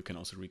show you how you can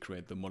also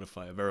recreate the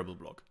modifier variable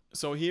block.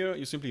 So here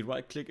you simply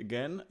right click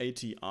again,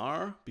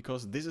 ATR,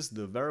 because this is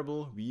the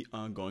variable we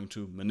are going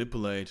to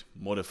manipulate,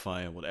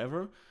 modify,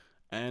 whatever.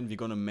 And we're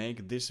going to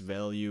make this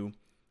value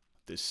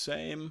the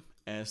same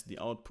as the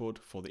output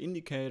for the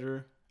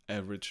indicator,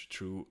 average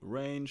true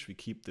range. We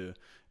keep the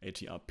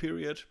ATR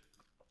period.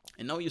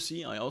 And now you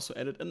see I also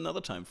added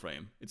another time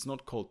frame. It's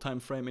not called time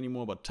frame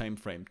anymore, but time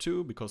frame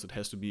 2, because it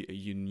has to be a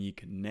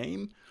unique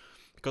name,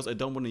 because I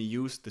don't want to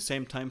use the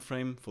same time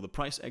frame for the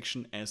price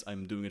action as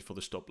I'm doing it for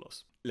the stop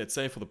loss. Let's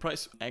say for the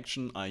price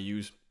action I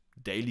use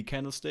daily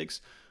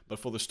candlesticks, but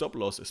for the stop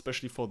loss,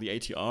 especially for the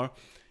ATR,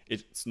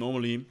 it's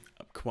normally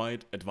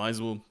quite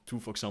advisable to,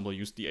 for example,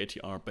 use the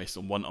ATR based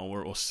on 1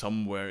 hour or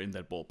somewhere in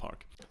that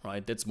ballpark,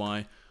 right? That's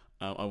why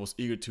I was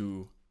eager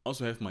to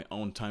also have my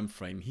own time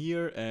frame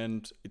here,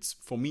 and it's,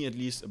 for me at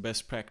least, a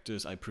best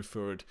practice. I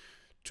preferred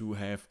to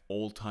have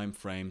all time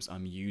frames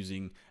I'm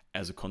using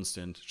as a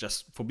constant,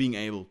 just for being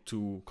able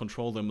to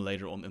control them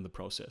later on in the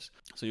process.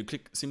 So you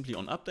click simply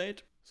on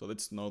update. So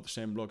that's now the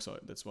same block, so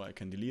that's why I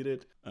can delete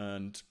it.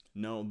 And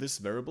now this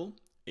variable,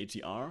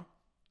 ATR,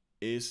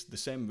 is the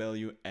same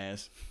value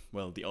as,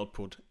 well, the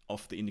output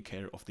of the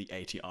indicator of the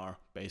ATR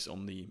based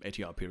on the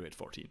ATR period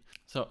 14.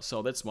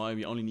 So that's why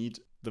we only need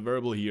the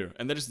variable here.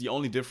 And that is the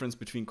only difference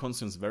between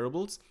constant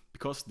variables,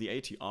 because the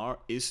ATR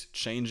is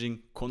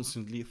changing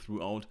constantly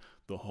throughout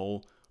the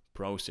whole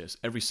process.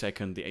 Every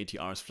second the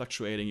ATR is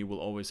fluctuating. You will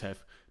always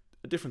have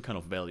a different kind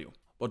of value.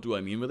 What do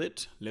I mean with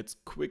it? Let's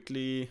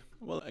quickly,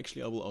 well,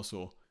 actually I will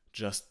also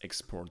just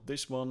export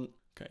this one.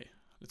 Okay,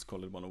 let's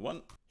call it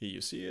 101. Here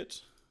you see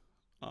it.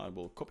 I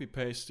will copy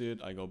paste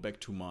it. I go back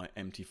to my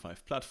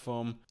MT5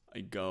 platform.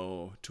 I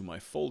go to my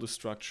folder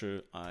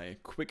structure. I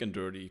quick and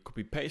dirty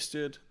copy paste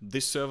it.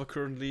 This server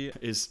currently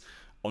is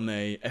on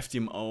a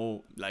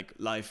FDMO, like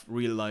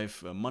real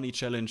life money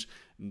challenge.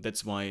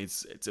 That's why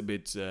it's a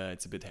bit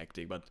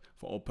hectic, but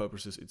for all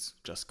purposes it's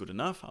just good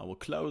enough. I will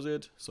close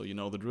it, so you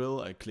know the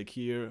drill. I click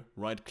here,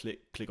 right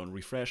click on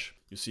refresh.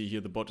 You see here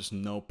the bot is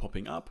now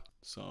popping up.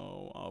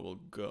 So I will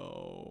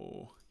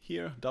go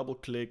here, double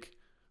click,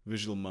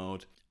 visual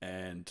mode,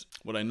 and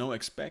what I now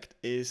expect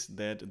is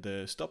that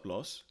the stop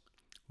loss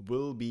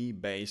will be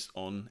based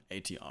on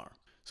ATR.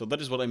 So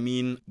that is what I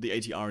mean. The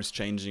ATR is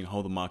changing,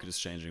 how the market is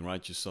changing,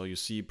 right? So you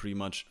see pretty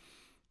much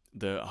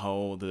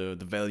how the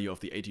value of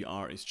the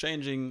ATR is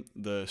changing.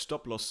 The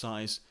stop loss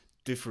size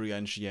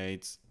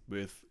differentiates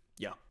with,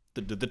 yeah,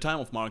 the time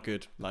of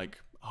market, like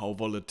how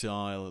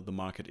volatile the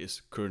market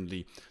is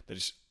currently. That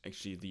is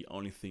actually the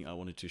only thing I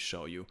wanted to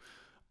show you.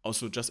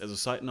 Also, just as a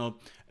side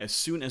note, as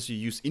soon as you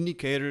use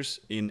indicators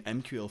in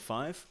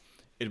MQL5,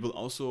 it will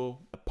also,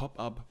 a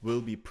pop-up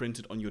will be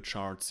printed on your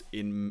charts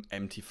in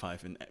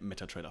MT5 and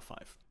MetaTrader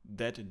 5.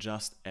 That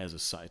just as a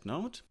side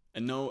note.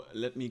 And now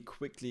let me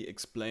quickly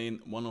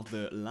explain one of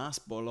the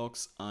last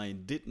blocks I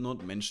did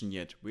not mention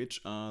yet,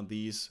 which are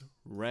these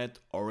red,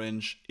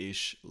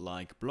 orange-ish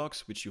like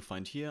blocks, which you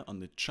find here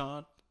on the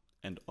chart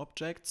and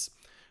objects.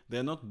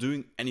 They're not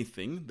doing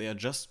anything. They are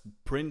just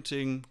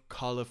printing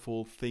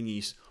colorful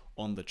thingies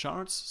on the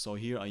charts. So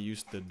here I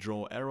used the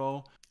draw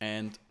arrow,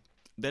 and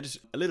that is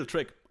a little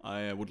trick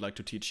I would like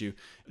to teach you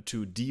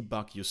to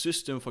debug your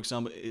system. For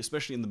example,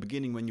 especially in the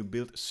beginning when you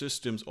build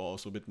systems, or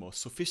also a bit more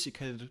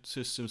sophisticated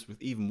systems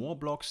with even more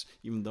blocks,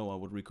 even though I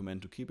would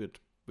recommend to keep it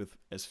with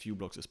as few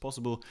blocks as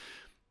possible.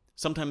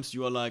 Sometimes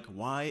you are like,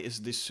 why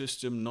is this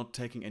system not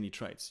taking any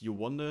trades? You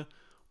wonder,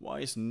 why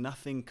is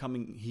nothing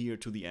coming here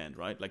to the end,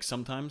 right? Like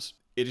sometimes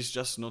it is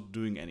just not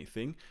doing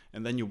anything.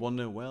 And then you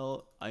wonder,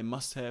 well, I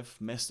must have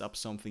messed up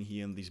something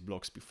here in these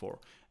blocks before.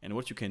 And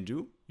what you can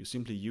do, you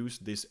simply use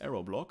this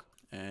arrow block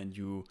and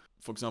you,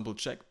 for example,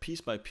 check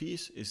piece by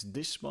piece, is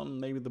this one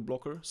maybe the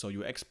blocker? So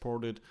you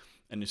export it,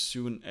 and as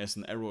soon as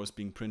an arrow is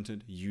being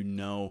printed, you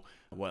know,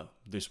 well,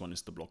 this one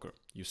is the blocker.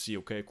 You see,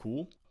 okay,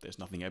 cool, there's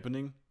nothing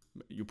happening.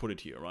 You put it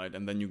here, right?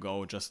 And then you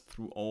go just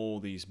through all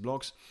these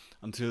blocks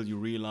until you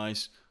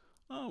realize,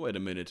 oh, wait a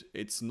minute,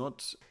 it's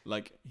not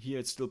like here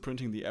it's still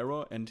printing the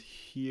error, and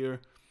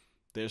here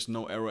there's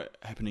no error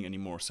happening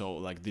anymore. So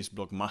like this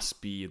block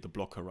must be the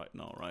blocker right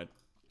now, right?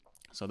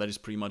 So that is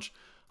pretty much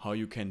how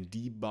you can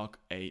debug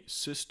a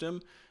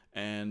system.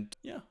 And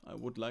yeah, I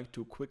would like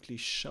to quickly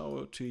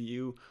show to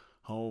you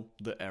how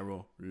the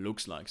arrow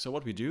looks like. So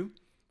what we do,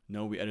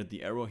 No, we added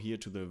the arrow here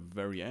to the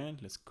very end.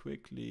 Let's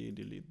quickly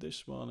delete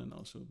this one and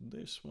also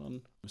this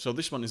one. So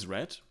this one is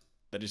red.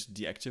 That is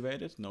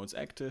deactivated. Now it's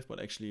active, but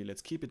actually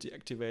let's keep it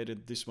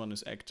deactivated. This one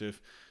is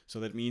active. So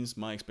that means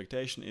my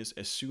expectation is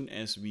as soon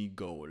as we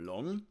go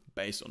along,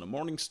 based on a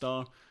morning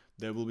star,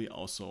 there will be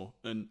also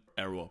an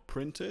arrow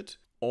printed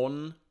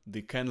on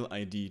the candle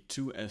ID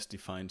 2 as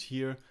defined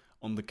here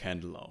on the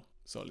candle now.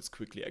 So let's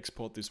quickly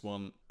export this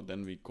one.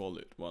 Then we call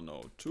it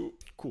 102.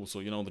 Cool, so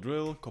you know the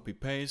drill. Copy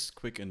paste,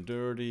 quick and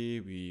dirty.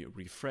 We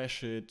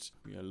refresh it.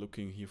 We are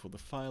looking here for the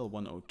file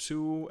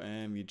 102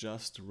 and we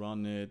just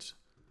run it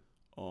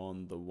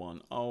on the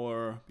 1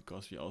 hour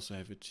because we also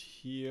have it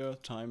here.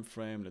 Time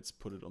frame. Let's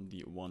put it on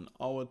the 1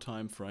 hour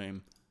time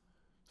frame.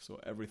 So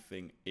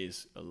everything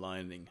is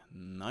aligning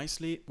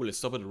nicely. Well, let's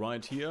stop it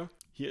right here.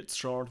 Here it's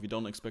short. We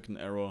don't expect an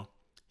error.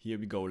 Here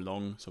we go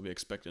long, so we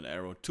expect an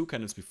arrow 2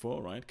 candles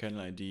before, right?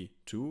 Candle ID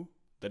 2,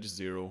 that is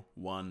 0,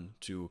 1,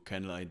 2,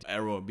 candle ID,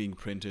 arrow being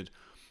printed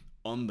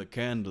on the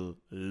candle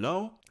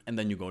low. And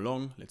then you go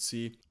long, let's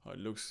see how it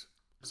looks.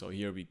 So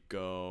here we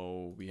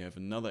go, we have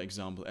another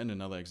example and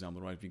another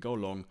example, right? We go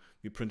long,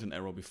 we print an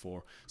arrow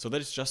before. So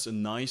that is just a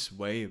nice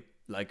way,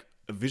 like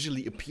a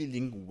visually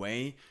appealing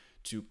way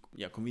to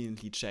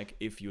conveniently check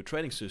if your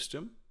trading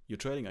system, your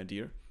trading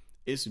idea,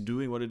 is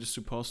doing what it is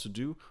supposed to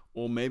do,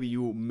 or maybe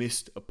you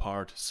missed a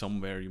part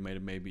somewhere, you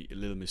made maybe a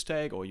little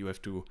mistake, or you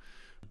have to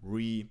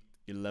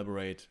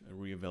re-elaborate,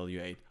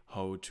 re-evaluate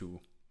how to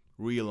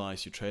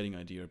realize your trading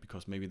idea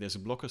because maybe there's a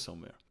blocker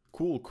somewhere.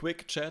 Cool,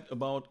 quick chat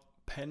about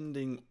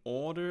pending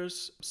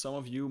orders. Some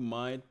of you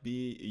might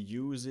be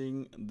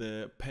using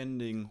the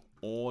pending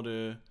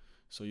order.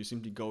 So you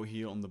simply go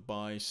here on the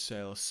buy,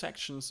 sell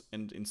sections,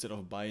 and instead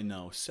of buy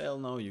now, sell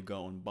now, you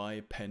go on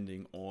buy,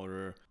 pending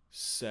order,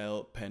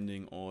 sell,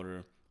 pending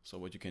order. So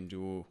what you can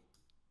do,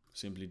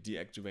 simply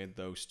deactivate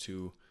those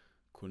two,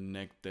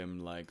 connect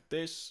them like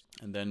this,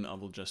 and then I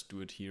will just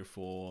do it here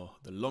for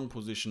the long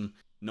position.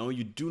 Now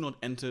you do not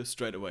enter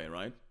straight away,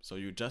 right? So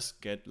you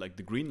just get like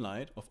the green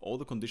light of all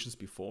the conditions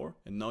before,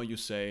 and now you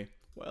say,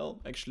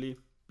 well, actually,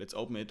 let's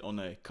open it on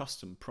a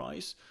custom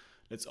price.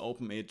 Let's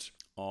open it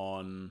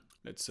on,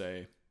 let's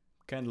say,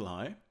 candle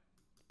high.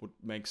 Would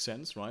make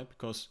sense, right?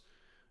 Because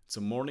it's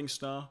a morning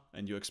star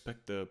and you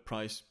expect the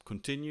price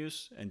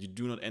continues and you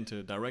do not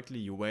enter directly,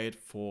 you wait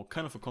for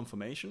kind of a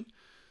confirmation.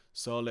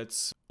 So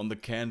let's on the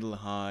candle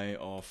high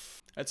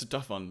of, that's a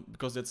tough one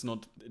because it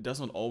does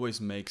not always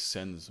make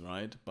sense,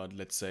 right? But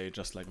let's say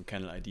just like on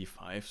candle ID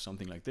 5,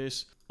 something like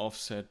this,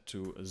 offset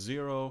to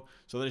 0.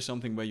 So that is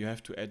something where you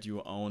have to add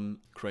your own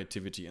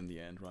creativity in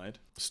the end, right?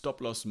 Stop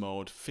loss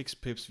mode,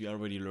 fixed pips, we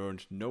already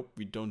learned. Nope,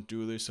 we don't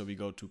do this. So we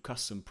go to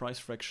custom price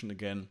fraction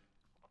again.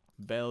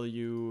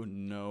 Value,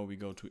 no, we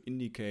go to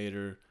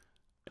indicator,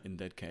 in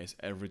that case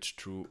average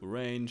true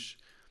range,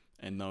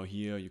 and now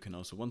here you can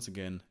also once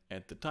again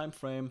add the time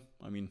frame.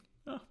 I mean,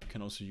 you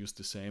can also use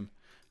the same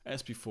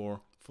as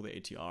before for the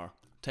ATR.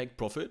 Take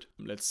profit,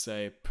 let's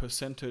say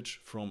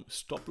percentage from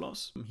stop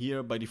loss.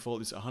 Here by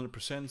default is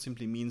 100%,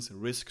 simply means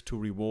risk to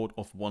reward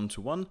of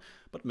 1-to-1,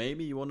 but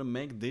maybe you want to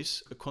make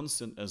this a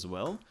constant as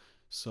well.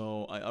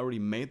 So I already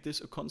made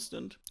this a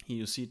constant. Here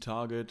you see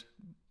target.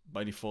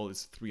 By default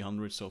it's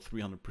 300, so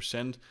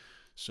 300%.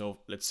 So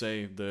let's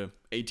say the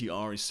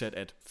ATR is set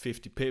at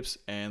 50 pips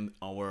and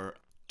our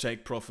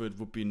take profit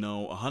would be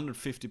now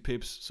 150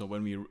 pips. So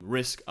when we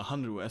risk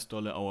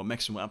 $100, our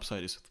maximum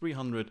upside is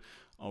 300,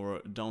 our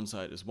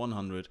downside is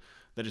 100.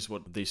 That is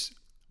what this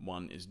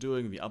one is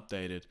doing. We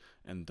update it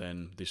and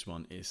then this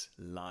one is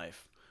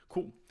live.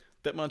 Cool.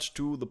 That much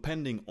to the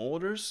pending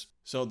orders.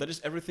 So that is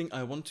everything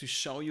I want to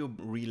show you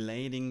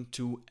relating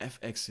to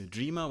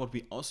FxDreema. What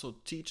we also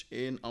teach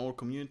in our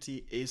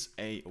community is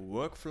a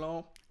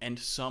workflow and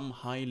some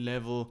high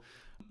level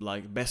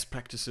like best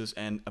practices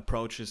and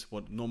approaches,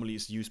 what normally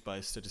is used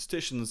by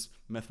statisticians,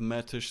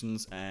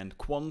 mathematicians and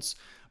quants.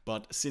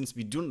 But since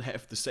we don't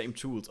have the same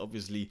tools,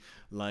 obviously,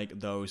 like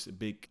those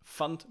big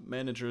fund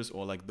managers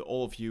or like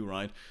all of you,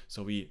 right?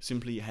 So we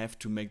simply have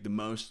to make the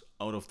most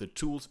out of the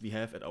tools we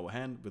have at our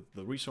hand with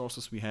the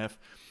resources we have.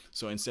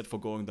 So instead for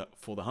going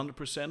for the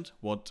 100%,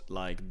 what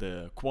like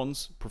the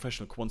quants,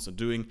 professional quants are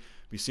doing,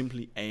 we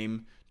simply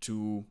aim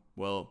to,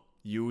 well,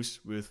 use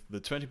with the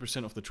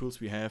 20% of the tools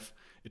we have,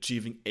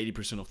 achieving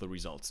 80% of the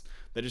results.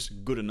 That is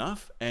good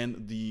enough.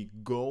 And the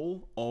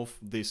goal of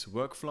this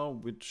workflow,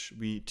 which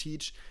we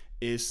teach,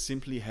 is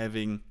simply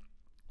having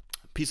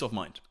peace of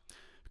mind.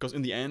 Because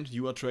in the end,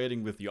 you are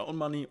trading with your own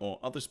money or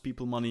others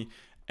people's money,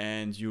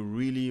 and you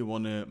really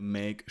want to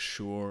make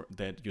sure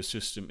that your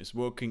system is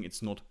working,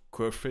 it's not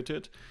curve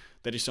fitted.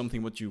 That is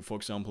something what you, for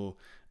example,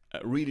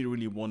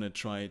 really want to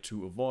try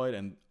to avoid.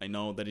 And I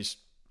know that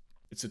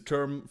it's a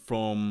term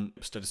from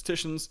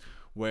statisticians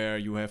where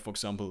you have, for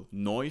example,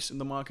 noise in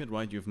the market,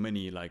 right? You have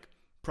many like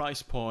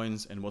price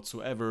points and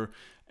whatsoever.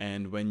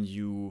 And when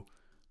you,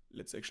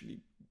 let's actually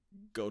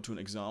go to an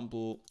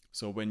example.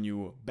 So when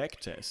you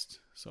backtest,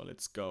 so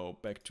let's go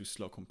back to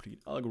slow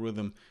complete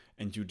algorithm,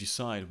 and you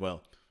decide,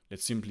 well,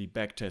 let's simply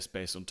backtest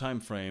based on time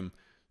frame,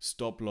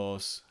 stop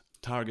loss,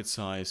 target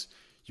size.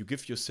 you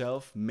give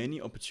yourself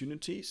many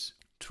opportunities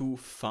to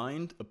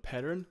find a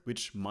pattern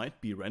which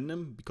might be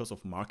random because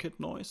of market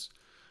noise,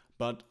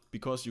 but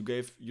because you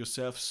gave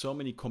yourself so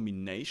many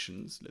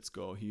combinations. Let's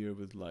go here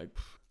with like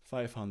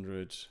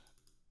 500,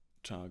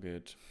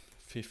 target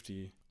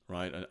 50,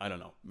 right? I don't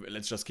know.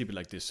 Let's just keep it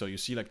like this. So you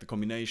see like the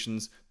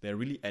combinations, they're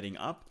really adding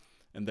up.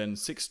 And then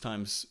 6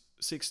 times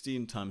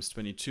 16 times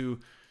 22,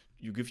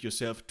 you give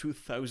yourself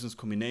 2,000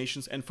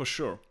 combinations. And for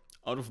sure,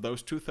 out of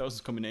those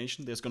 2,000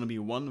 combinations, there's going to be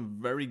one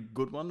very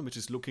good one, which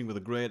is looking with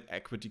a great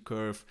equity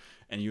curve,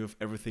 and you have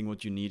everything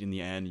what you need in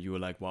the end. You're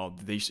like, wow,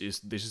 this is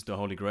the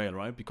holy grail,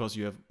 right? Because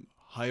you have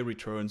high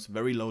returns,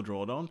 very low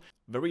drawdown.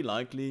 Very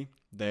likely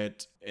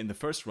that in the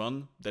first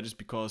run, that is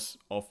because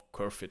of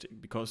curve fitting,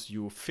 because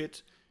you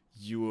fit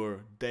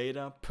your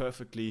data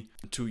perfectly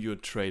to your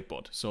trade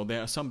bot. So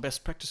there are some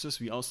best practices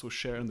we also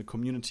share in the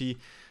community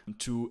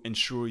to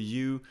ensure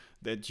you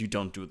that you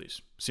don't do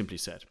this, simply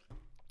said.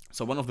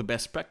 So one of the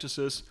best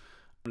practices,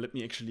 let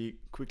me actually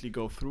quickly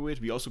go through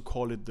it. We also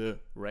call it the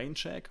rain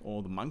check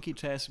or the monkey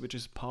test, which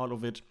is part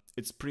of it.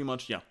 It's pretty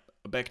much, a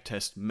back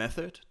test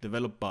method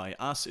developed by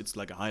us. It's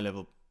like a high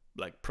level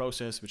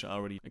process, which I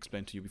already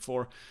explained to you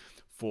before,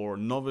 for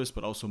novice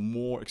but also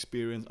more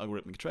experienced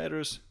algorithmic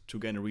traders to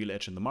gain a real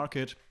edge in the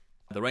market.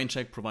 The rain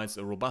check provides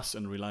a robust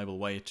and reliable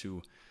way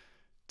to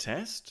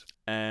test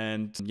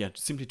and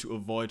simply to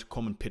avoid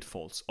common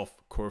pitfalls of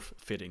curve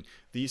fitting.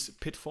 These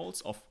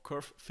pitfalls of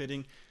curve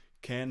fitting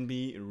can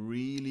be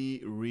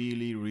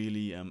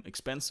really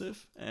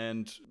expensive,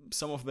 and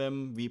some of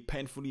them we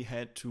painfully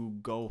had to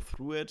go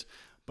through it,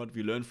 but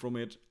we learned from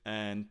it,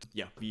 and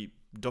we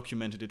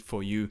documented it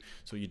for you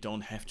so you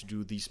don't have to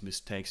do these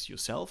mistakes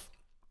yourself.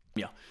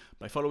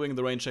 By following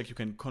the rain check, you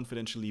can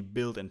confidentially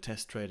build and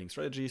test trading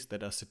strategies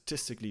that are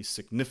statistically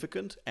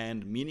significant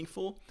and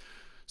meaningful.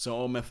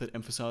 So our method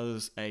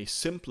emphasizes a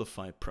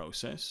simplified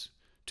process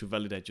to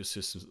validate your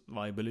system's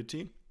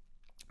viability.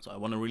 So I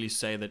want to really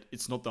say that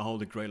it's not the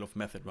holy grail of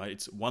method, right?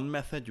 It's one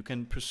method you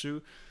can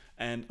pursue,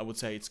 and I would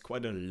say it's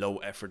quite a low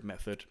effort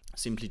method,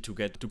 simply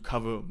to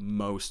cover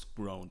most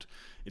ground.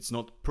 It's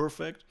not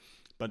perfect,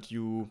 but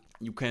you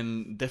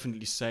can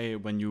definitely say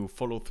when you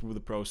follow through the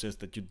process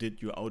that you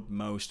did your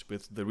utmost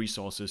with the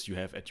resources you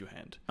have at your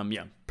hand.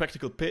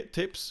 Practical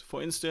tips,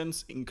 for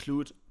instance,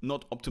 include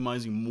not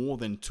optimizing more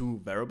than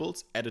 2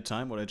 variables at a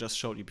time, what I just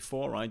showed you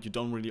before, right? You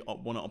don't really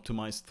want to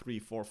optimize 3,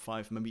 4,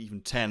 5, maybe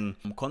even 10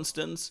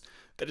 constants.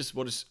 That is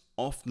what is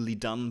oftenly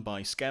done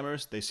by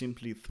scammers. They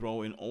simply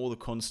throw in all the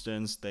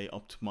constants, they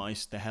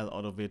optimize the hell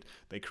out of it,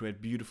 they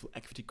create beautiful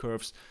equity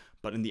curves,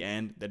 but in the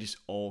end, that is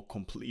all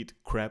complete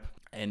crap.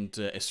 And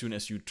as soon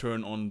as you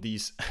turn on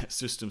these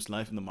systems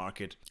live in the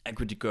market,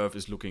 equity curve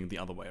is looking the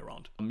other way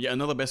around.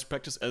 Another best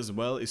practice as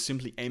well is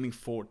simply aiming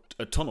for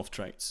a ton of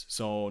trades.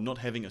 So not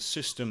having a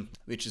system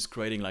which is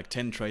creating like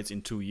 10 trades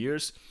in 2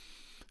 years.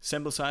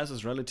 Sample size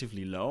is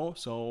relatively low.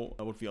 So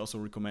what we also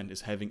recommend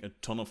is having a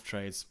ton of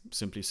trades,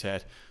 simply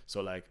said.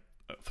 So like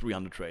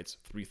 300 trades,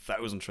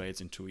 3,000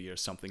 trades in 2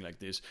 years, something like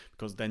this,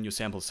 because then your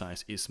sample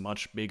size is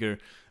much bigger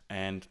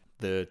and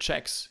the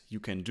checks you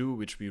can do,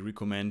 which we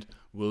recommend,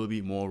 will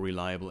be more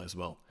reliable as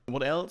well.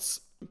 What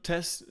else? All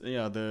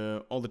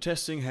the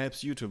testing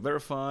helps you to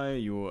verify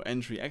your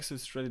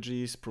entry-exit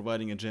strategies,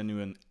 providing a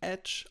genuine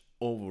edge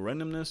over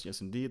randomness. Yes,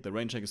 indeed, the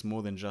rain check is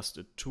more than just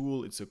a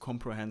tool. It's a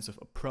comprehensive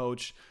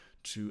approach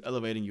to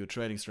elevating your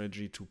trading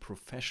strategy to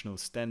professional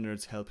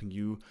standards, helping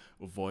you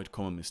avoid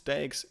common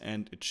mistakes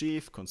and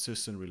achieve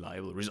consistent,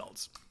 reliable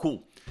results.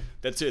 Cool.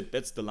 That's it.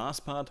 That's the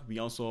last part. We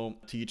also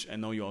teach,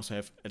 and now you also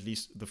have at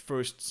least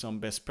some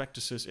best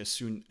practices as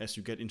soon as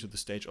you get into the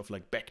stage of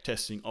like back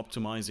testing,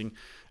 optimizing,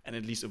 and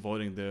at least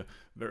avoiding the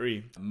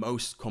very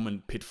most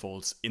common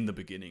pitfalls in the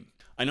beginning.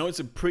 I know it's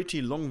a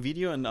pretty long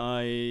video, and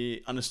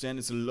I understand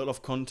it's a lot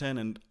of content,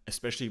 and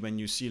especially when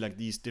you see like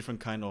these different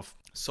kind of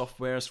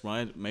softwares,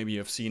 right? Maybe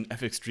you've seen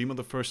FxDreema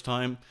the first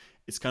time.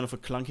 It's kind of a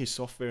clunky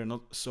software,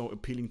 not so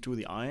appealing to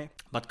the eye,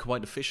 but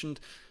quite efficient.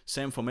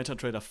 Same for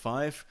MetaTrader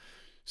 5.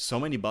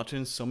 So many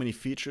buttons, so many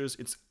features.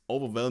 It's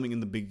overwhelming in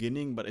the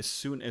beginning, but as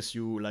soon as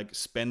you like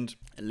spend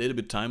a little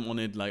bit time on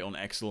it, like on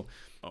Excel,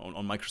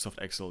 on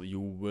Microsoft Excel, you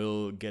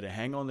will get a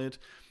hang on it.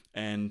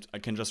 And I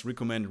can just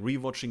recommend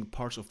rewatching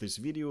parts of this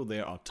video.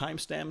 There are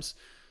timestamps.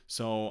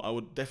 So I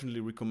would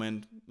definitely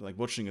recommend like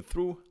watching it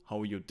through,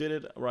 how you did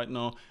it right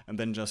now, and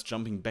then just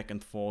jumping back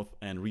and forth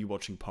and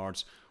rewatching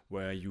parts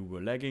where you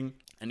were lagging.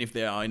 And if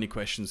there are any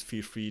questions,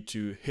 feel free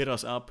to hit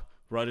us up,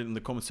 write it in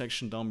the comment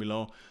section down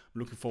below. I'm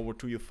looking forward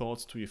to your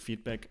thoughts, to your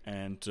feedback,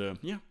 and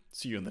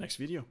see you in the next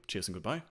video. Cheers and goodbye.